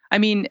fast. I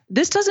mean,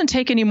 this doesn't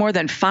take any more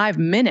than 5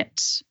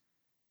 minutes,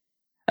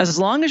 as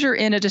long as you're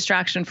in a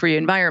distraction-free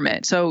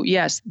environment. So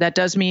yes, that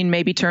does mean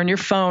maybe turn your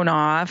phone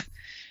off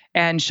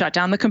and shut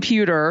down the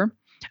computer.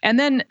 And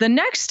then the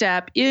next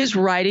step is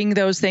writing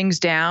those things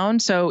down.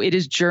 So it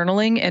is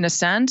journaling in a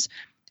sense,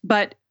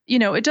 but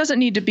it doesn't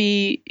need to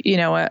be,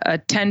 a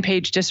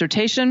 10-page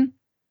dissertation.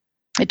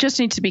 It just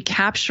needs to be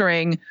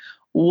capturing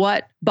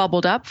what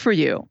bubbled up for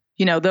you,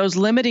 those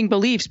limiting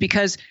beliefs,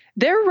 because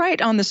they're right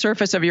on the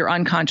surface of your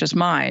unconscious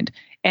mind.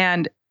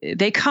 And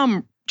they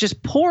come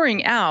just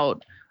pouring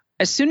out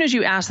as soon as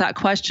you ask that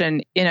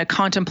question in a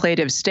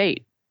contemplative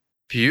state.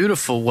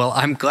 Beautiful. Well,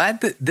 I'm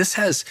glad that this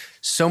has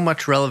so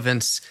much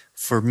relevance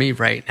for me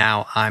right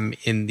now. I'm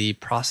in the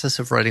process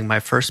of writing my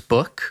first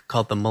book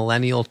called the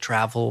Millennial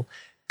Travel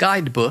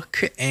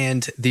Guidebook.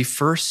 And the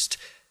first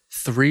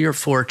 3 or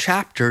 4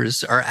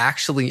 chapters are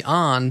actually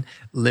on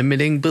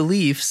limiting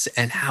beliefs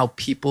and how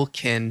people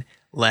can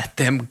let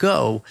them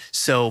go.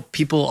 So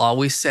people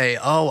always say,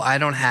 oh, I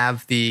don't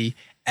have the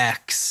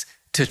X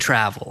to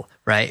travel,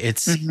 right?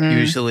 It's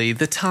usually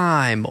the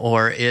time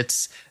or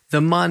it's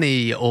the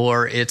money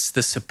or it's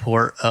the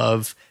support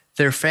of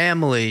their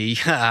family.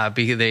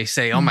 Because they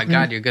say, oh my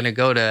God, you're going to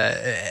go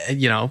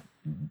to,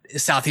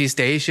 Southeast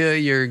Asia,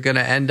 you're going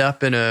to end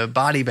up in a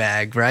body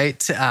bag,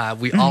 right?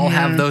 We all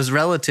have those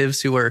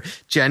relatives who are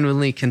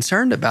genuinely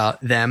concerned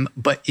about them.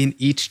 But in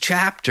each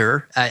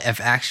chapter, I've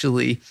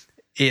actually,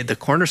 the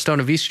cornerstone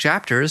of each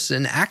chapter is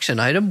an action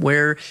item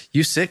where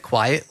you sit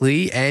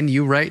quietly and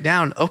you write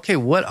down, okay,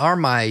 what are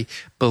my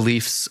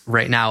beliefs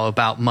right now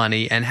about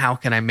money and how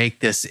can I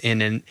make this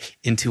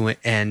into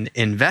an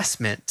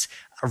investment?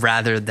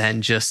 Rather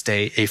than just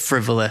a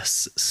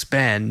frivolous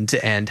spend,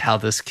 and how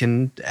this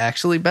can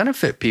actually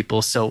benefit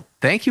people. So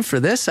thank you for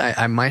this.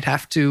 I might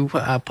have to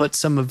put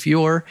some of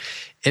your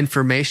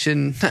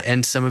information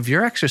and some of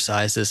your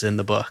exercises in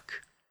the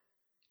book.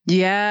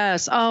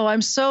 Yes. Oh,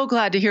 I'm so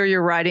glad to hear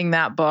you're writing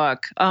that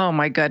book. Oh,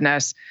 my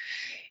goodness.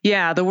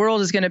 Yeah, the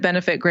world is going to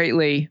benefit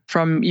greatly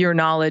from your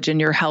knowledge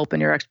and your help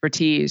and your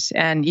expertise.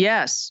 And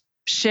yes,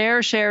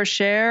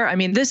 share. I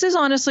mean, this is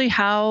honestly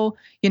how,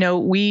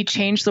 we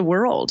change the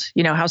world,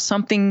 how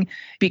something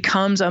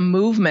becomes a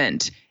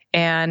movement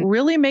and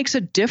really makes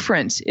a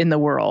difference in the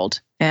world.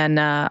 And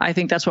I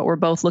think that's what we're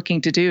both looking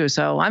to do.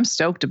 So I'm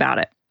stoked about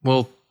it.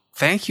 Well,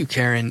 thank you,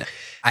 Karen.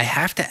 I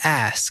have to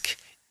ask,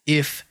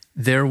 if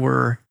there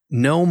were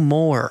no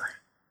more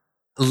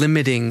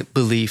limiting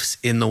beliefs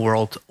in the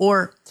world,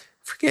 or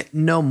forget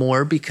no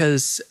more,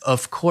 because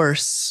of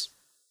course,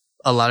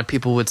 a lot of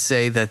people would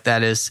say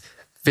that is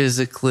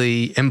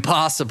physically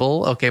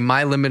impossible. Okay,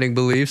 my limiting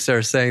beliefs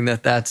are saying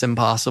that that's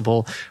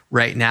impossible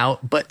right now.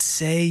 But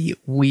say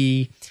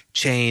we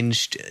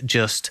changed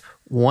just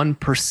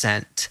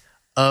 1%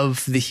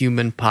 of the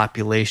human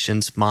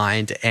population's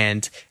mind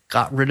and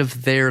got rid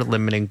of their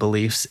limiting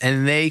beliefs,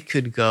 and they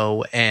could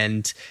go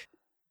and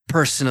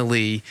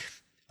personally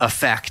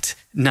affect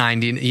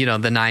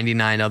the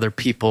 99 other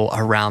people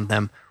around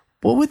them.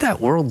 What would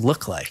that world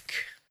look like?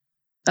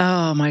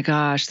 Oh my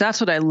gosh, that's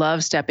what I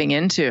love stepping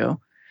into.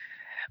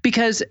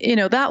 Because,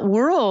 that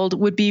world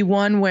would be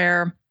one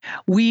where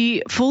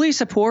we fully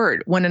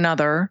support one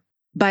another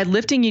by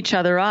lifting each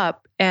other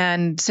up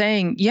and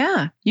saying,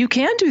 yeah, you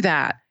can do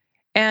that.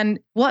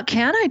 And what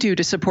can I do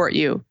to support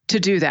you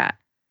to do that?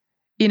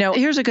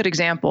 Here's a good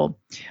example.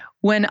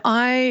 When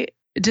I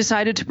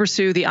decided to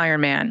pursue the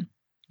Ironman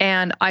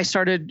and I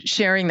started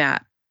sharing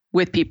that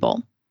with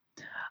people,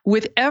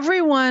 with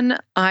everyone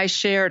I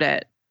shared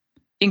it,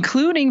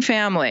 including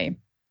family,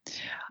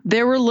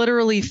 there were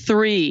literally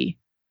three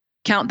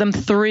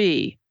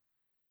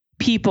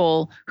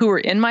people who were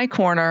in my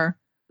corner.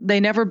 They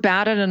never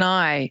batted an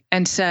eye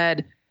and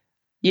said,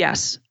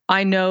 yes,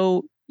 I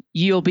know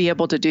you'll be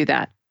able to do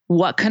that.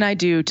 What can I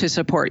do to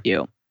support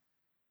you?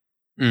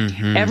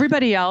 Mm-hmm.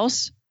 Everybody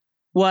else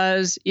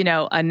was,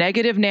 a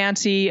negative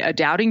Nancy, a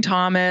doubting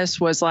Thomas,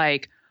 was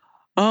like,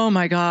 oh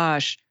my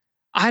gosh,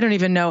 I don't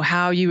even know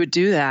how you would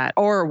do that.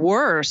 Or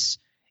worse,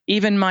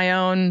 even my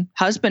own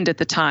husband at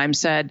the time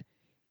said,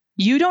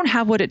 you don't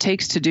have what it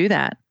takes to do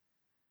that.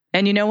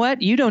 And you know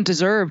what? You don't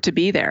deserve to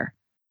be there.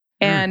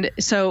 And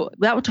so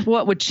that was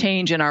what would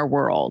change in our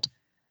world,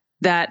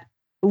 that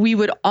we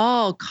would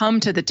all come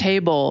to the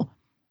table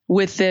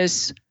with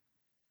this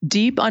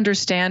deep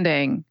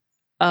understanding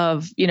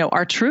of,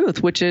 our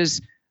truth, which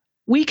is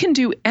we can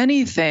do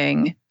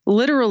anything.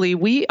 Literally,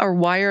 we are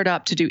wired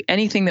up to do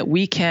anything that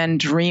we can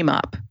dream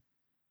up.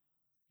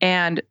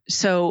 And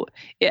so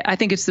I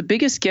think it's the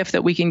biggest gift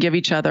that we can give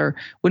each other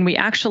when we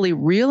actually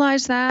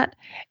realize that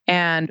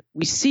and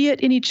we see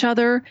it in each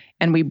other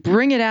and we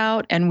bring it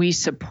out and we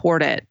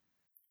support it.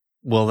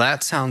 Well,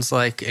 that sounds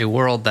like a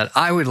world that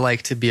I would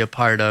like to be a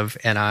part of.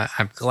 And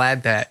I'm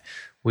glad that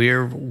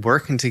we're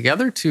working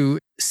together to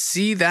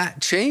see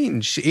that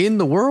change in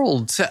the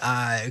world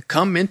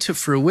come into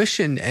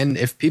fruition. And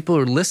if people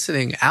are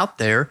listening out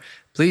there,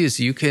 please,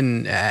 you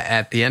can,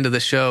 at the end of the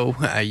show,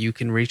 you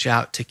can reach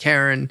out to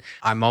Karen.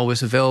 I'm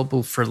always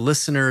available for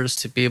listeners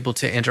to be able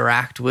to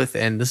interact with.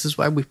 And this is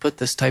why we put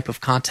this type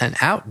of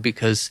content out,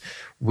 because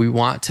we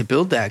want to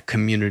build that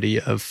community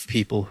of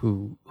people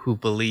who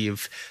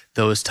believe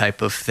those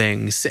type of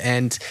things.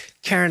 And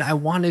Karen, I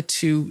wanted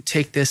to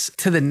take this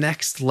to the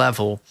next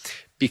level,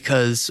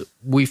 because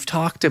we've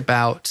talked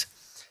about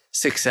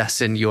success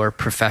in your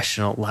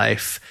professional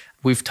life.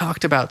 We've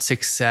talked about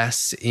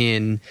success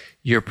in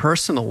your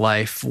personal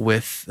life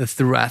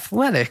through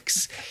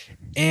athletics.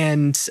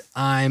 And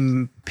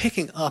I'm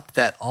picking up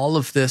that all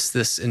of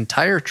this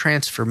entire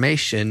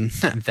transformation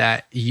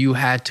that you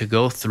had to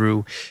go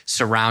through,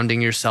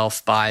 surrounding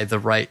yourself by the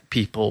right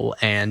people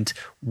and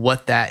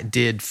what that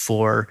did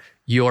for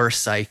your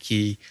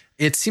psyche,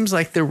 it seems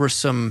like there were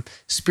some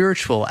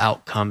spiritual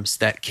outcomes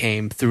that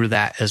came through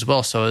that as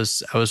well. So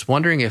I was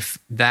wondering if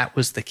that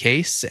was the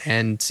case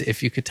and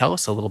if you could tell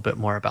us a little bit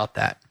more about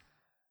that.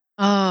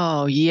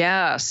 Oh,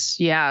 yes.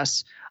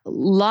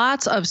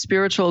 Lots of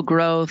spiritual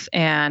growth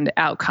and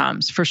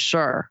outcomes for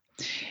sure.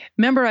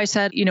 Remember I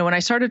said, when I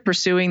started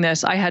pursuing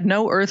this, I had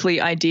no earthly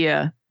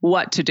idea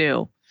what to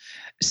do.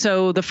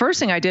 So the first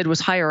thing I did was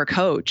hire a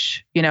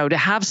coach, to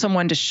have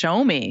someone to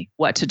show me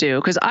what to do,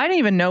 because I didn't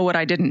even know what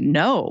I didn't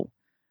know.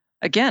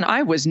 Again,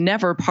 I was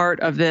never part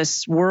of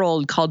this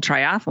world called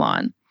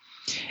triathlon.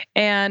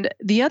 And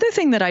the other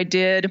thing that I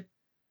did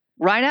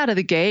right out of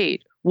the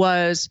gate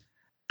was,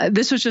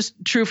 this was just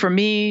true for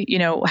me,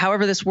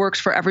 however this works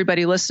for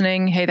everybody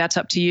listening, hey, that's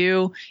up to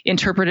you.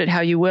 Interpret it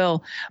how you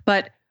will.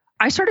 But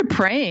I started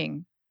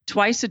praying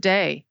twice a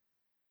day.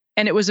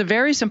 And it was a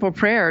very simple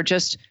prayer,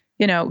 just,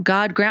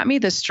 God, grant me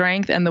the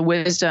strength and the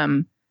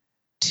wisdom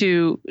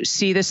to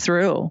see this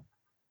through,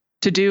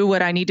 to do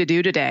what I need to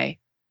do today,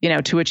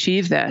 to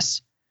achieve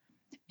this.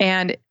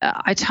 And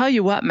I tell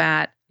you what,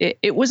 Matt,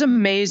 it was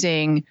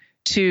amazing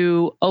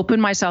to open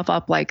myself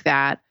up like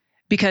that,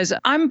 because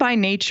I'm by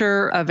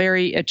nature a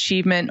very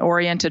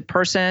achievement-oriented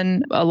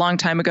person. A long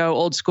time ago,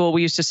 old school,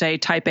 we used to say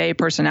type A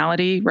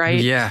personality, right?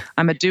 Yeah.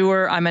 I'm a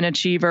doer, I'm an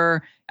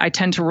achiever. I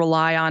tend to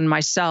rely on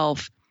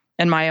myself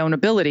and my own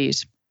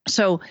abilities.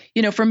 So,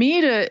 for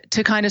me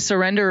to kind of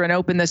surrender and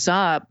open this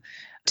up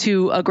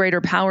to a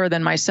greater power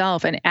than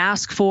myself and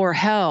ask for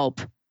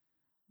help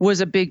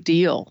was a big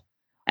deal.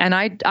 And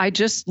I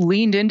just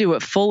leaned into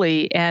it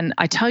fully. And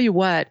I tell you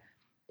what,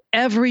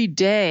 every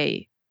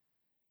day,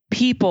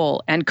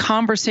 people and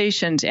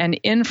conversations and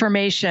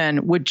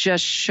information would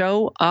just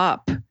show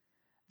up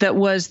that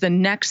was the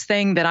next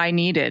thing that I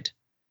needed.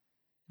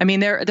 I mean,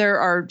 there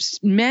are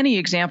many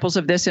examples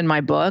of this in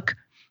my book,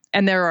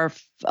 and there are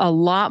a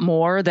lot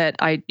more that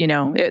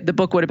the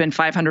book would have been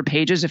 500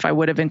 pages if I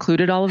would have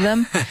included all of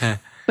them.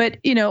 But,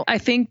 I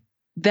think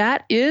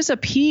that is a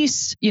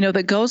piece,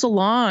 that goes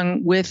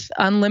along with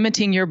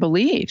unlimiting your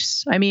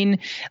beliefs. I mean,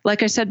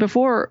 like I said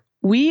before,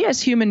 we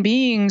as human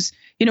beings,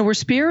 we're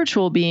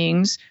spiritual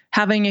beings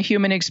having a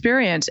human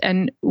experience,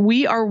 and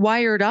we are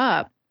wired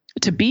up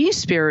to be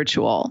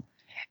spiritual.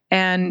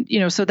 And,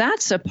 so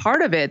that's a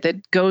part of it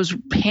that goes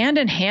hand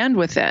in hand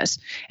with this.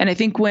 And I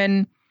think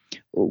when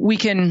we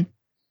can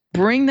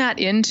bring that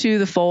into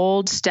the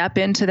fold, step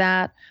into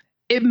that,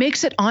 it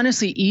makes it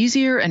honestly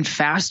easier and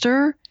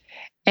faster.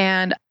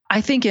 And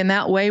I think in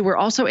that way, we're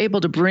also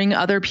able to bring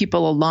other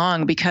people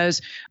along,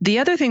 because the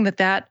other thing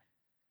that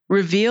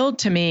revealed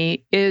to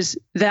me is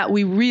that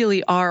we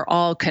really are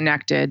all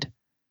connected,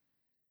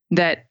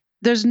 that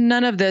there's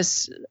none of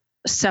this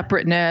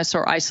separateness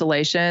or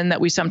isolation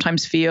that we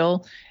sometimes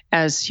feel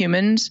as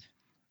humans,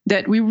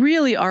 that we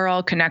really are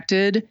all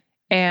connected.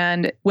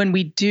 And when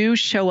we do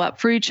show up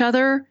for each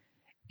other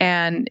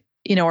and,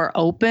 are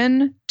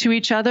open to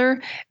each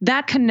other,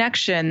 that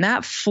connection,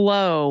 that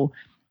flow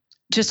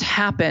just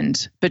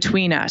happened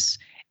between us.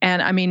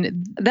 And I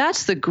mean,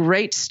 that's the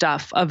great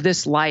stuff of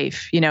this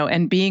life,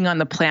 and being on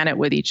the planet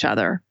with each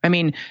other. I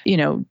mean,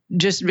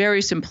 just very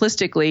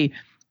simplistically,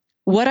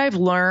 what I've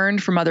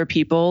learned from other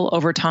people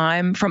over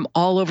time from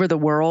all over the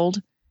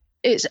world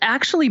is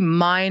actually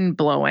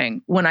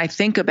mind-blowing when I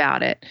think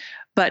about it.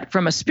 But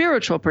from a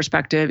spiritual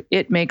perspective,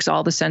 it makes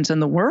all the sense in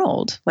the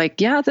world.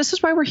 Like, yeah, this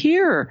is why we're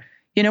here.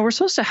 We're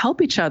supposed to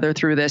help each other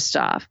through this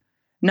stuff,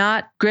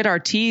 not grit our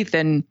teeth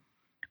and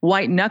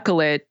white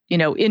knuckle it,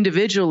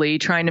 individually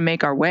trying to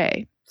make our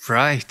way.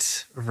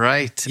 Right.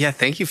 Yeah.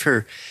 Thank you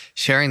for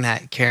sharing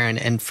that, Karen.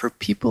 And for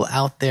people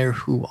out there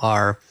who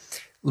are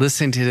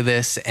listening to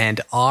this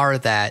and are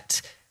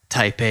that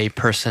type A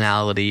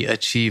personality,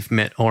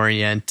 achievement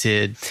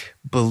oriented,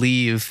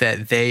 believe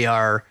that they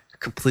are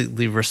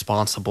completely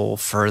responsible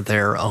for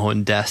their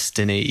own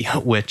destiny,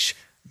 which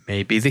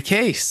may be the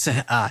case.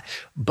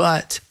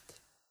 But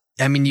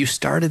I mean, you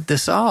started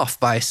this off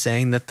by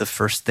saying that the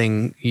first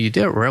thing you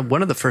did, or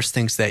one of the first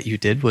things that you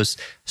did, was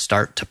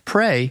start to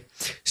pray.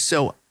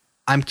 So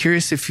I'm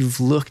curious if you've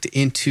looked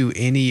into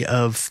any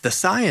of the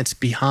science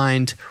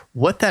behind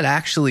what that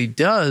actually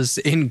does,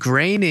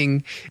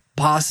 ingraining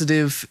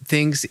positive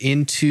things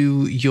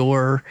into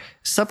your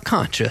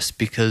subconscious,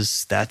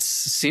 because that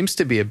seems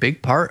to be a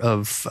big part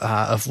of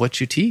what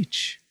you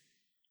teach.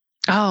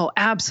 Oh,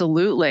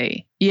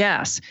 absolutely.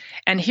 Yes.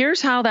 And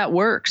here's how that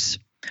works.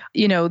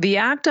 The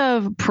act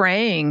of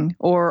praying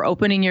or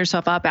opening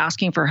yourself up,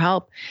 asking for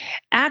help,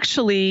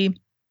 actually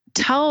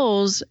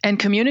tells and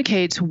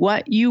communicates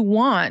what you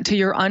want to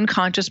your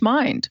unconscious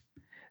mind.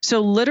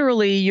 So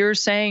literally, you're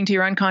saying to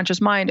your unconscious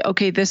mind,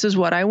 okay, this is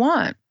what I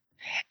want.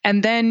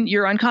 And then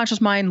your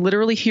unconscious mind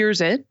literally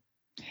hears it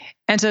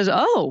and says,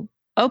 oh,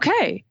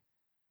 okay,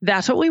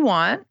 that's what we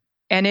want.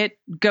 And it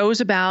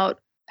goes about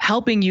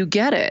helping you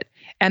get it.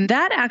 And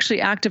that actually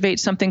activates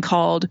something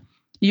called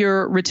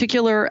your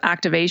reticular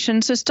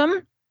activation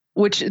system,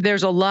 which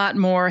there's a lot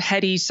more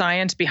heady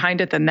science behind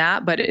it than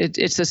that, but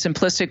it's a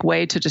simplistic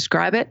way to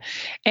describe it.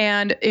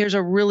 And here's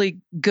a really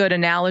good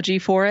analogy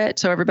for it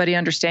so everybody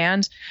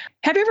understands.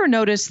 Have you ever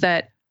noticed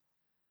that,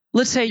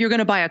 let's say you're going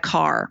to buy a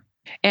car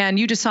and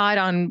you decide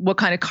on what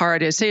kind of car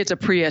it is, say it's a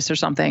Prius or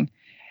something.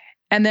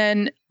 And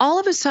then all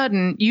of a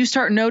sudden you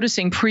start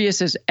noticing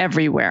Priuses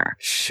everywhere.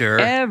 Sure.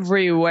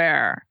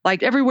 Everywhere.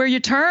 Like everywhere you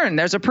turn,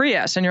 there's a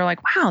Prius. And you're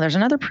like, wow, there's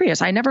another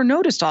Prius. I never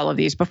noticed all of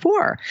these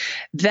before.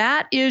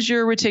 That is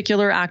your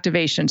reticular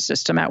activation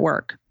system at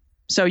work.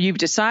 So you've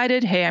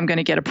decided, hey, I'm going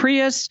to get a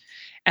Prius.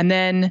 And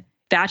then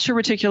that's your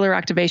reticular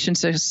activation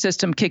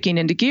system kicking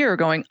into gear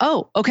going,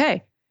 oh,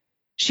 okay,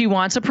 she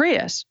wants a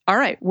Prius. All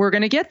right, we're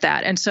going to get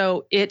that. And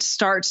so it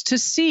starts to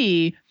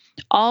see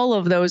all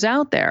of those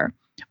out there.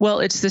 Well,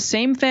 it's the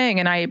same thing.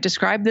 And I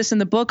described this in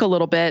the book a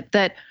little bit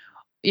that,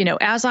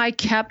 as I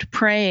kept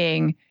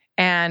praying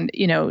and,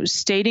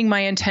 stating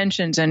my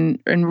intentions and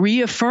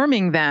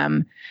reaffirming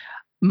them,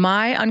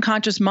 my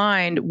unconscious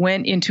mind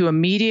went into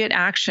immediate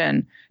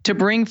action to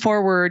bring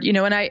forward,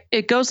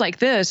 it goes like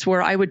this,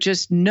 where I would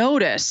just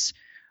notice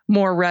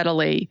more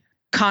readily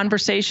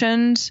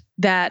conversations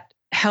that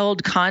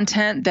held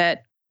content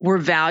that were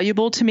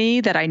valuable to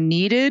me that I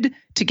needed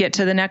to get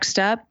to the next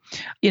step,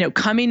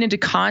 coming into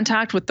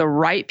contact with the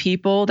right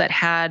people that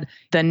had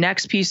the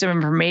next piece of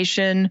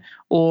information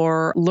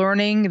or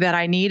learning that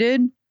I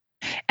needed.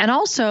 And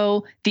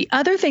also the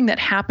other thing that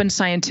happens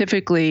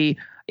scientifically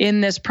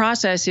in this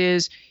process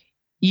is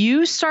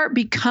you start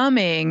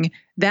becoming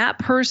that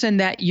person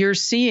that you're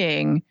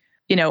seeing,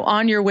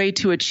 on your way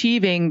to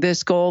achieving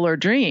this goal or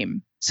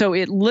dream. So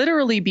it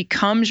literally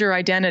becomes your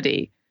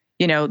identity,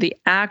 the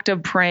act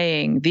of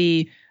praying,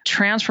 the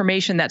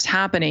transformation that's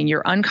happening,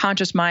 your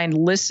unconscious mind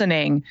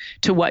listening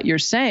to what you're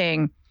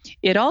saying.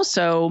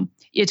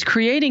 It's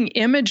creating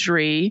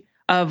imagery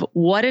of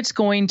what it's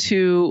going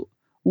to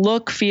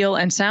look, feel,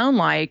 and sound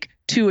like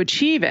to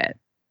achieve it.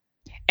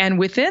 And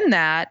within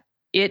that,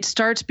 it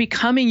starts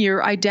becoming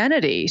your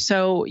identity.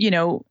 So,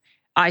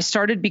 I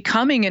started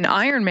becoming an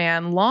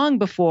Ironman long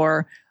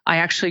before I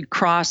actually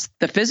crossed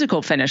the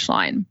physical finish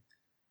line.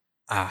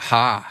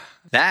 Aha.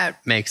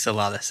 That makes a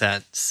lot of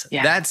sense.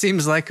 Yeah. That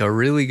seems like a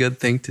really good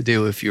thing to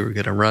do if you were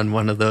going to run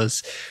one of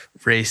those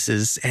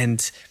races.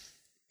 And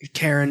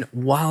Karen,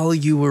 while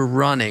you were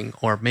running,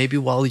 or maybe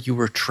while you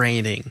were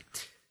training,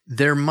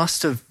 there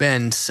must have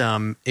been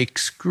some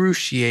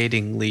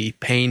excruciatingly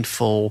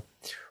painful,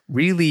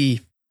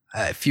 really,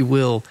 if you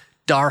will,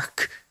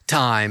 dark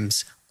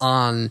times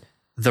on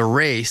the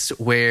race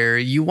where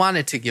you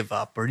wanted to give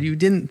up or you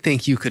didn't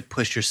think you could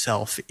push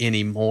yourself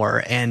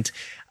anymore. And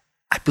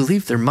I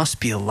believe there must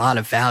be a lot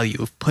of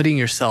value of putting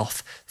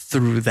yourself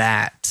through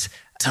that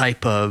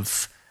type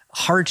of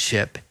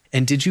hardship.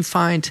 And did you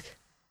find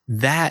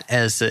that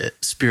as a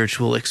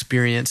spiritual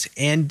experience?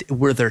 And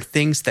were there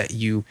things that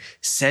you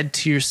said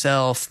to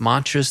yourself,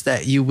 mantras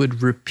that you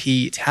would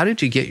repeat? How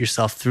did you get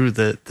yourself through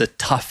the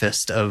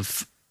toughest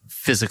of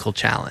physical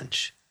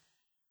challenge?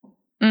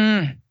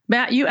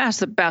 Matt, you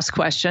asked the best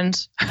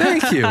questions.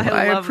 Thank you.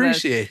 I love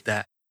appreciate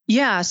that.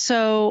 Yeah.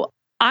 So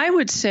I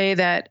would say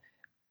that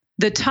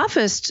the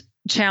toughest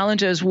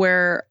challenges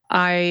where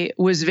I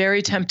was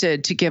very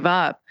tempted to give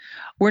up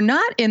were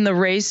not in the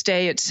race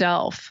day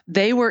itself.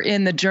 They were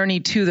in the journey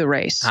to the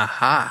race.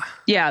 Aha.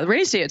 Yeah, the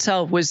race day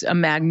itself was a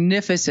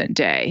magnificent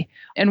day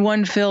and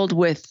one filled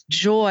with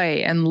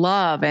joy and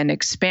love and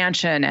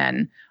expansion.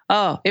 And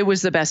it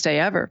was the best day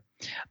ever.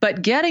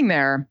 But getting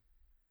there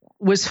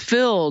was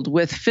filled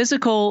with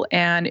physical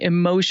and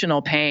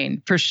emotional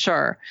pain, for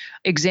sure.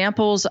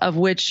 Examples of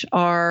which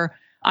are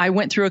I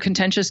went through a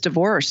contentious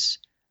divorce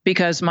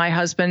because my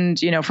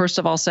husband, first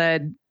of all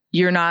said,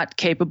 you're not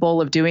capable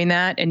of doing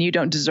that and you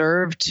don't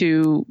deserve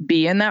to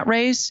be in that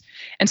race.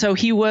 And so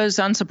he was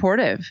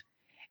unsupportive.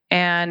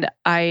 And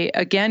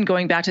again,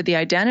 going back to the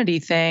identity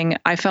thing,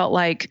 I felt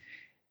like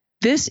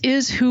this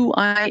is who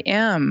I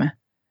am.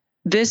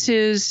 This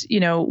is,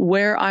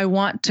 where I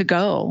want to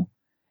go.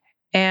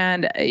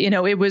 And,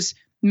 it was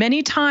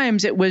many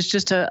times it was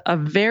just a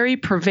very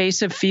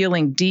pervasive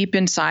feeling deep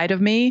inside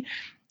of me.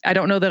 I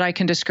don't know that I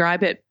can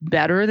describe it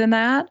better than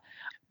that,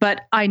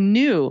 but I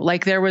knew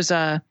like there was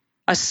a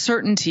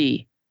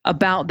certainty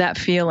about that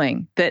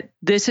feeling that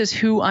this is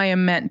who I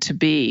am meant to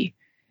be.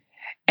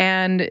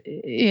 And,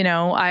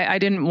 I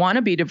didn't want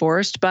to be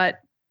divorced, but,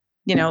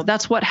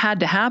 that's what had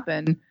to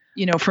happen,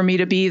 for me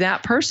to be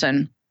that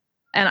person.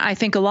 And I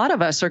think a lot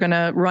of us are going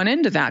to run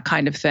into that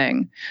kind of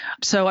thing.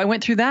 So I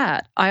went through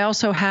that. I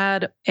also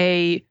had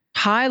a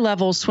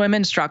high-level swim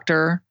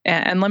instructor.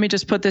 And let me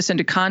just put this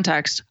into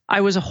context.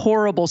 I was a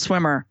horrible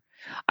swimmer.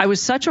 I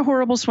was such a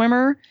horrible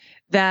swimmer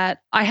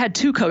that I had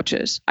two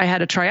coaches. I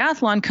had a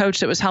triathlon coach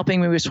that was helping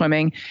me with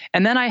swimming.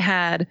 And then I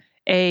had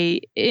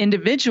a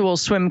individual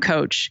swim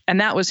coach.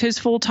 And that was his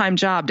full-time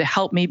job to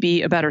help me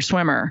be a better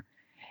swimmer.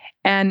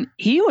 And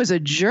he was a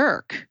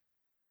jerk.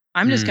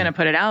 I'm just going to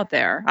put it out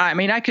there. I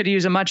mean, I could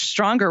use a much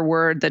stronger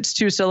word that's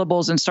two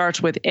syllables and starts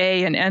with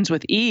A and ends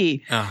with E,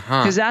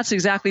 because that's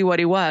exactly what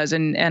he was.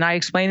 And I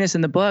explain this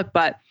in the book,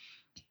 but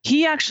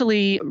he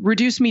actually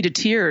reduced me to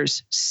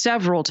tears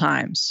several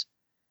times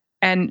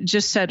and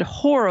just said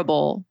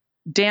horrible,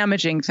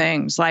 damaging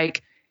things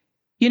like,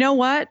 you know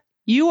what?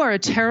 You are a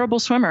terrible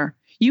swimmer.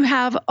 You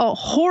have a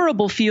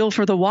horrible feel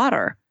for the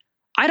water.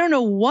 I don't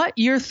know what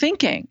you're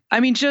thinking. I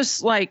mean,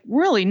 just like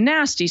really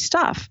nasty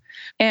stuff.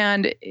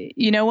 And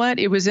you know what?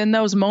 It was in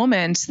those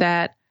moments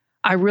that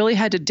I really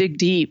had to dig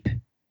deep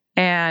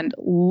and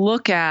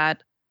look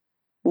at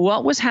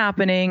what was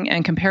happening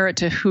and compare it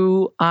to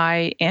who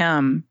I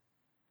am.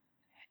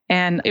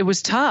 And it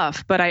was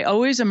tough, but I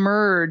always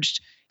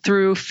emerged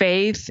through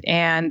faith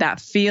and that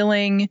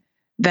feeling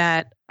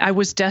that I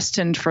was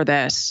destined for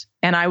this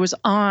and I was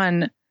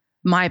on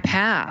my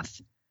path,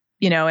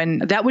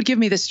 and that would give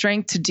me the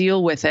strength to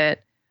deal with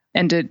it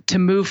and to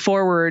move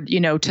forward,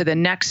 to the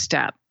next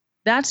step.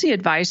 That's the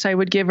advice I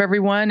would give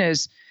everyone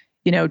is,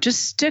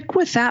 just stick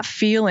with that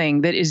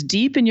feeling that is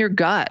deep in your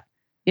gut,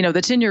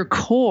 that's in your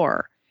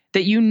core,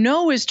 that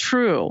is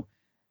true,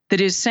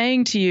 that is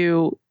saying to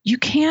you, you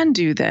can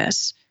do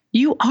this.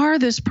 You are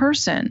this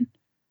person.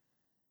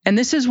 And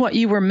this is what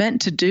you were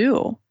meant to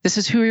do. This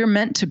is who you're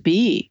meant to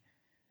be.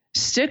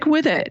 Stick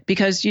with it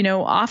because,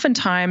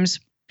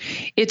 oftentimes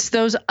it's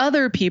those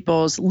other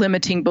people's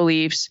limiting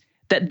beliefs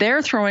that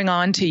they're throwing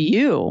on to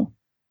you.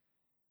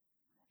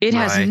 It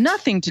has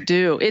nothing to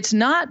do. It's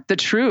not the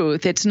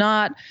truth. It's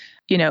not,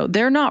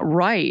 they're not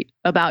right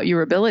about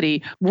your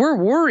ability. We're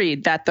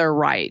worried that they're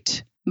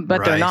right,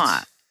 but they're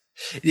not.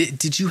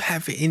 Did you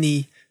have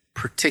any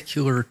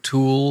particular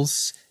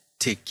tools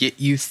to get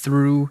you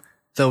through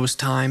those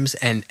times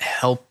and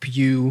help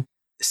you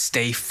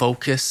stay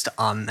focused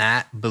on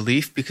that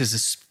belief? Because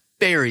it's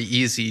very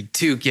easy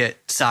to get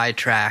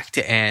sidetracked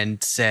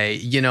and say,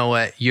 you know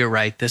what, you're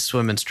right. This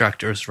swim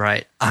instructor is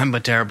right. I'm a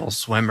terrible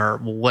swimmer.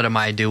 What am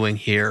I doing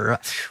here?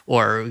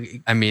 Or,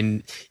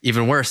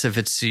 even worse if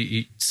it's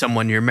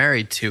someone you're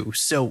married to.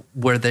 So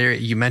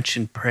you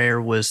mentioned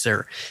prayer. Was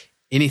there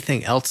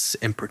anything else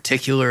in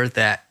particular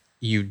that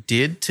you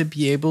did to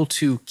be able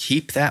to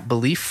keep that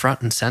belief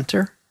front and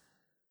center?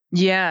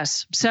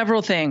 Yes,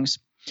 several things.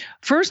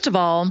 First of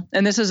all,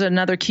 and this is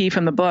another key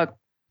from the book,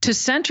 to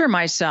center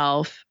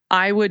myself,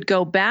 I would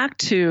go back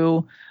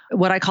to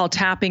what I call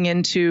tapping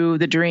into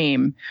the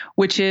dream,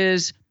 which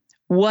is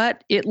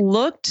what it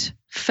looked,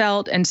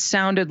 felt, and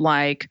sounded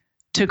like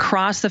to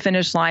cross the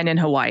finish line in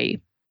Hawaii.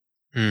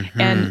 Mm-hmm.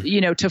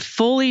 And, to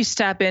fully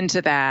step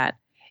into that,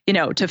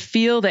 to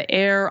feel the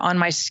air on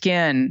my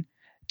skin,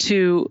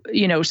 to,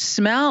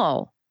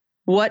 smell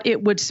what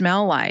it would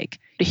smell like,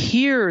 to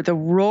hear the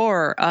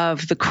roar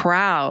of the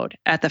crowd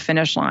at the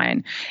finish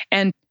line,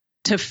 and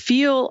to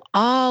feel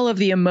all of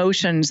the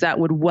emotions that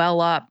would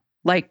well up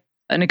like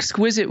an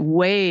exquisite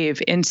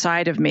wave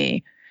inside of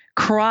me,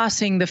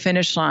 crossing the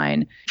finish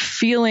line,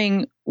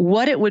 feeling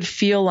what it would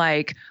feel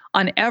like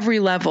on every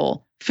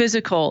level,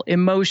 physical,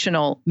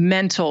 emotional,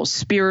 mental,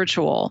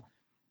 spiritual,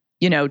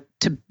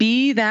 to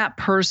be that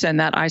person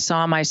that I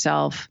saw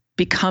myself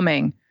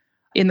becoming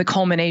in the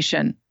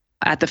culmination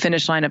at the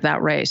finish line of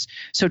that race.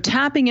 So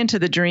tapping into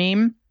the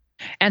dream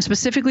and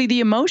specifically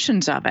the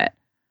emotions of it,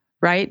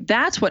 right?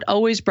 That's what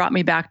always brought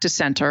me back to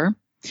center.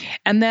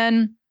 And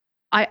then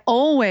I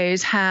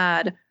always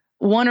had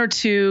one or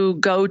two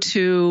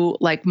go-to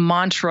like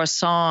mantra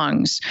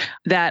songs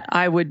that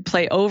I would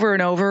play over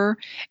and over.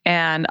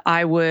 And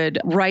I would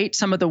write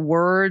some of the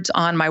words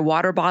on my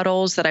water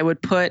bottles that I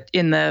would put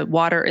in the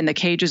water in the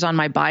cages on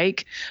my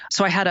bike.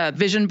 So I had a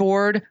vision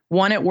board,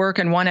 one at work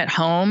and one at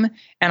home.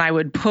 And I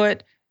would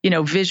put,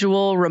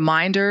 visual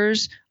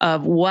reminders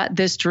of what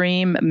this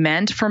dream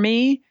meant for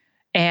me.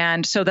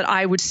 And so that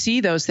I would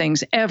see those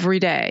things every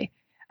day.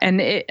 And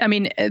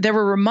there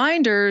were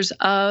reminders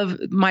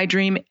of my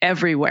dream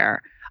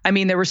everywhere.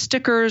 There were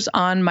stickers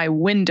on my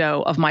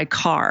window of my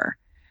car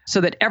so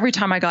that every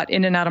time I got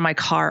in and out of my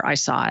car, I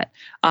saw it.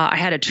 I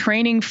had a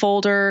training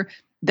folder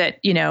that,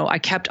 I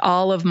kept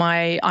all of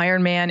my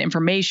Ironman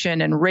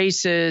information and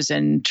races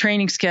and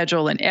training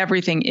schedule and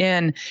everything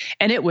in,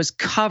 and it was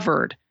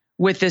covered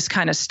with this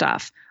kind of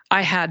stuff.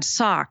 I had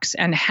socks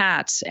and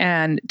hats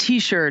and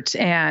T-shirts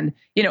and,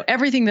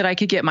 everything that I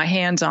could get my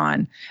hands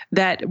on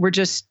that were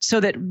just so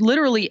that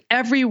literally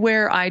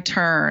everywhere I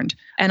turned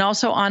and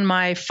also on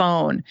my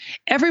phone,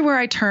 everywhere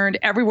I turned,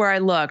 everywhere I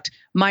looked,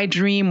 my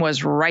dream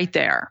was right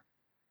there.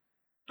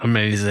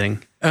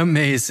 Amazing.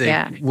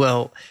 Yeah.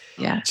 Well,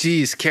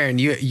 geez, Karen,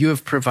 you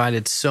have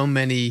provided so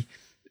many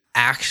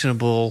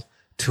actionable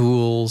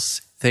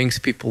tools, things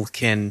people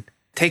can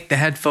take the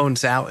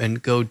headphones out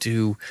and go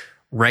do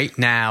right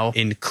now,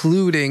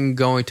 including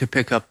going to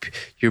pick up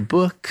your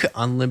book,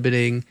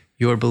 Unlimiting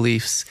Your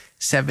Beliefs,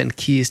 7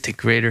 Keys to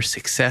Greater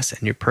Success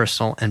in Your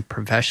Personal and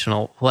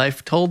Professional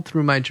Life, told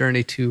through my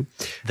journey to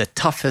the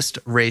toughest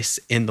race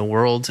in the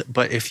world.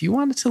 But if you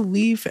wanted to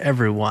leave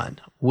everyone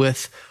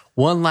with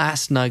one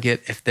last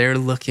nugget, if they're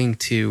looking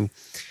to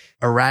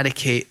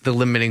eradicate the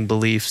limiting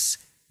beliefs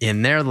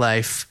in their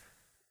life,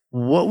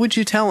 what would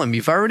you tell them?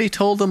 You've already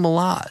told them a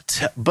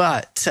lot,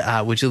 but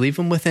would you leave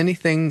them with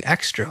anything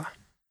extra?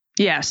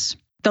 Yes.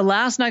 The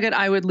last nugget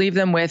I would leave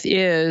them with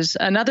is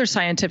another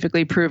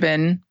scientifically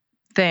proven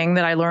thing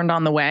that I learned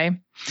on the way,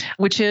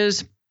 which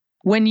is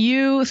when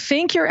you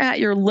think you're at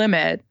your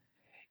limit,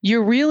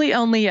 you're really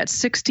only at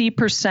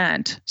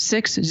 60%,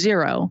 60,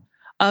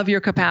 of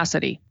your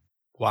capacity.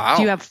 Wow.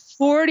 So you have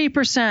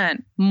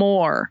 40%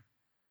 more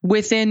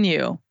within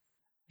you.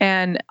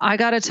 And I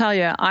got to tell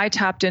you, I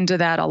tapped into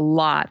that a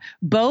lot,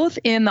 both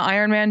in the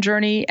Ironman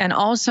journey and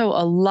also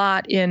a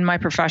lot in my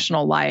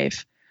professional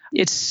life.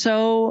 It's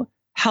so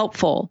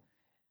helpful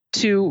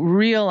to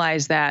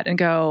realize that and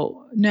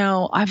go,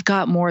 no, I've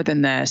got more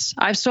than this.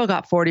 I've still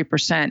got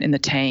 40% in the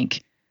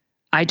tank.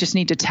 I just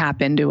need to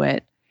tap into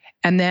it.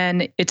 And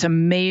then it's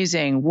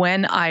amazing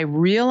when I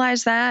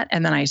realize that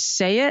and then I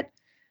say it.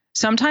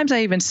 Sometimes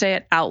I even say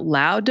it out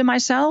loud to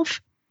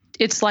myself.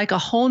 It's like a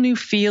whole new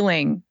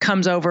feeling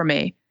comes over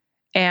me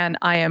and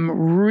I am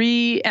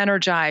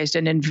re-energized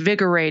and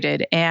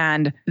invigorated.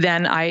 And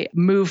then I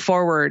move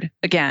forward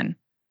again.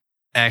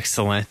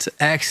 Excellent.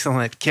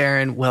 Excellent,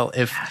 Karen. Well,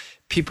 if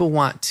people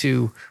want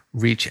to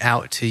reach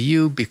out to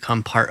you,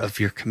 become part of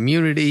your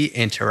community,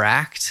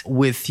 interact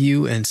with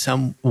you in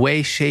some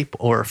way, shape,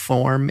 or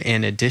form,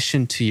 in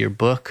addition to your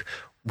book,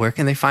 where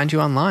can they find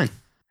you online?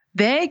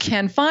 They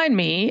can find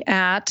me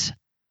at,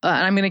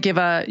 I'm going to give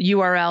a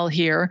URL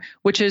here,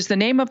 which is the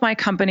name of my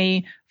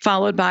company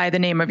followed by the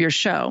name of your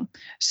show.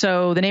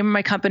 So the name of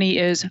my company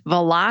is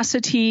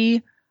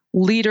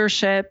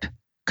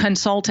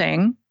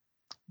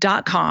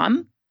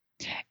velocityleadershipconsulting.com.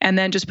 And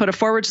then just put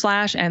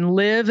a / and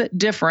live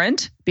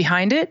different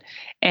behind it.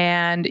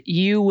 And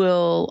you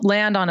will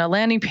land on a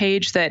landing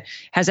page that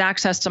has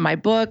access to my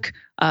book,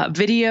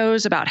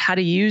 videos about how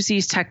to use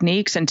these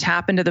techniques and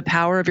tap into the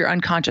power of your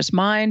unconscious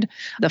mind,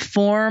 the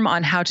form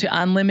on how to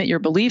unlimit your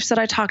beliefs that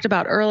I talked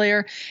about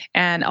earlier,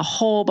 and a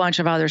whole bunch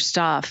of other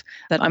stuff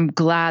that I'm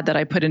glad that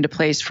I put into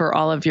place for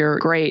all of your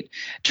great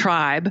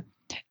tribe.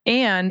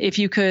 And if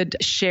you could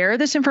share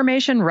this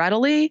information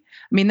readily, I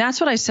mean,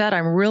 that's what I said.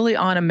 I'm really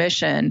on a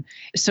mission.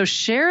 So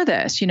share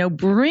this,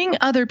 bring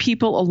other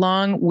people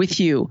along with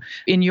you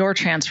in your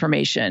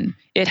transformation.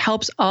 It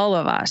helps all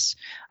of us.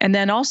 And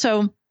then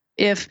also,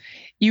 if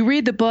you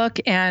read the book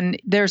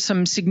and there's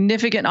some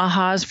significant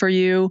ahas for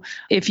you,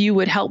 if you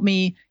would help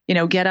me,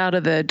 get out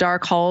of the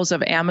dark halls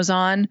of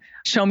Amazon,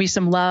 show me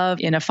some love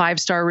in a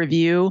 5-star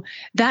review,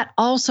 that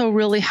also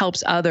really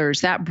helps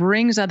others. That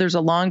brings others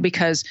along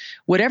because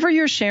whatever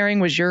you're sharing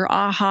was your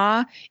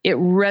aha, it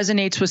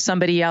resonates with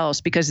somebody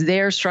else because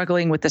they're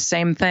struggling with the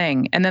same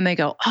thing. And then they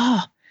go,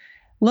 oh,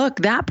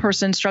 look, that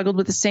person struggled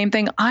with the same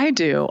thing I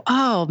do.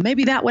 Oh,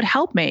 maybe that would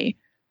help me.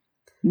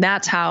 And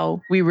that's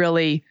how we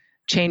really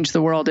change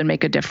the world and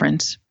make a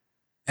difference.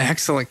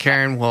 Excellent,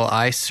 Karen. Well,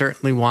 I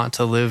certainly want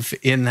to live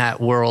in that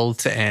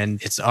world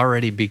and it's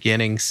already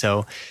beginning.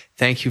 So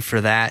thank you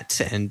for that.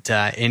 And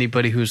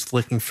anybody who's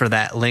looking for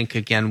that link,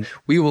 again,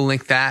 we will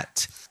link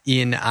that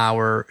in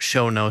our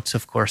show notes,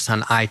 of course,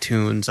 on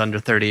iTunes, Under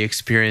 30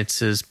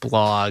 Experiences,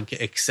 blog,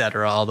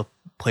 etc., all the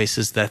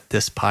places that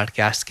this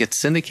podcast gets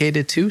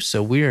syndicated to.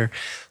 So we're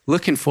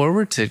looking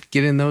forward to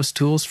getting those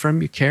tools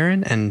from you,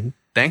 Karen. And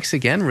thanks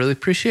again. Really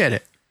appreciate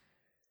it.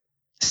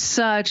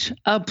 Such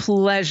a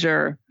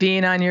pleasure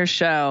being on your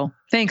show.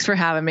 Thanks for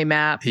having me,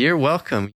 Matt. You're welcome.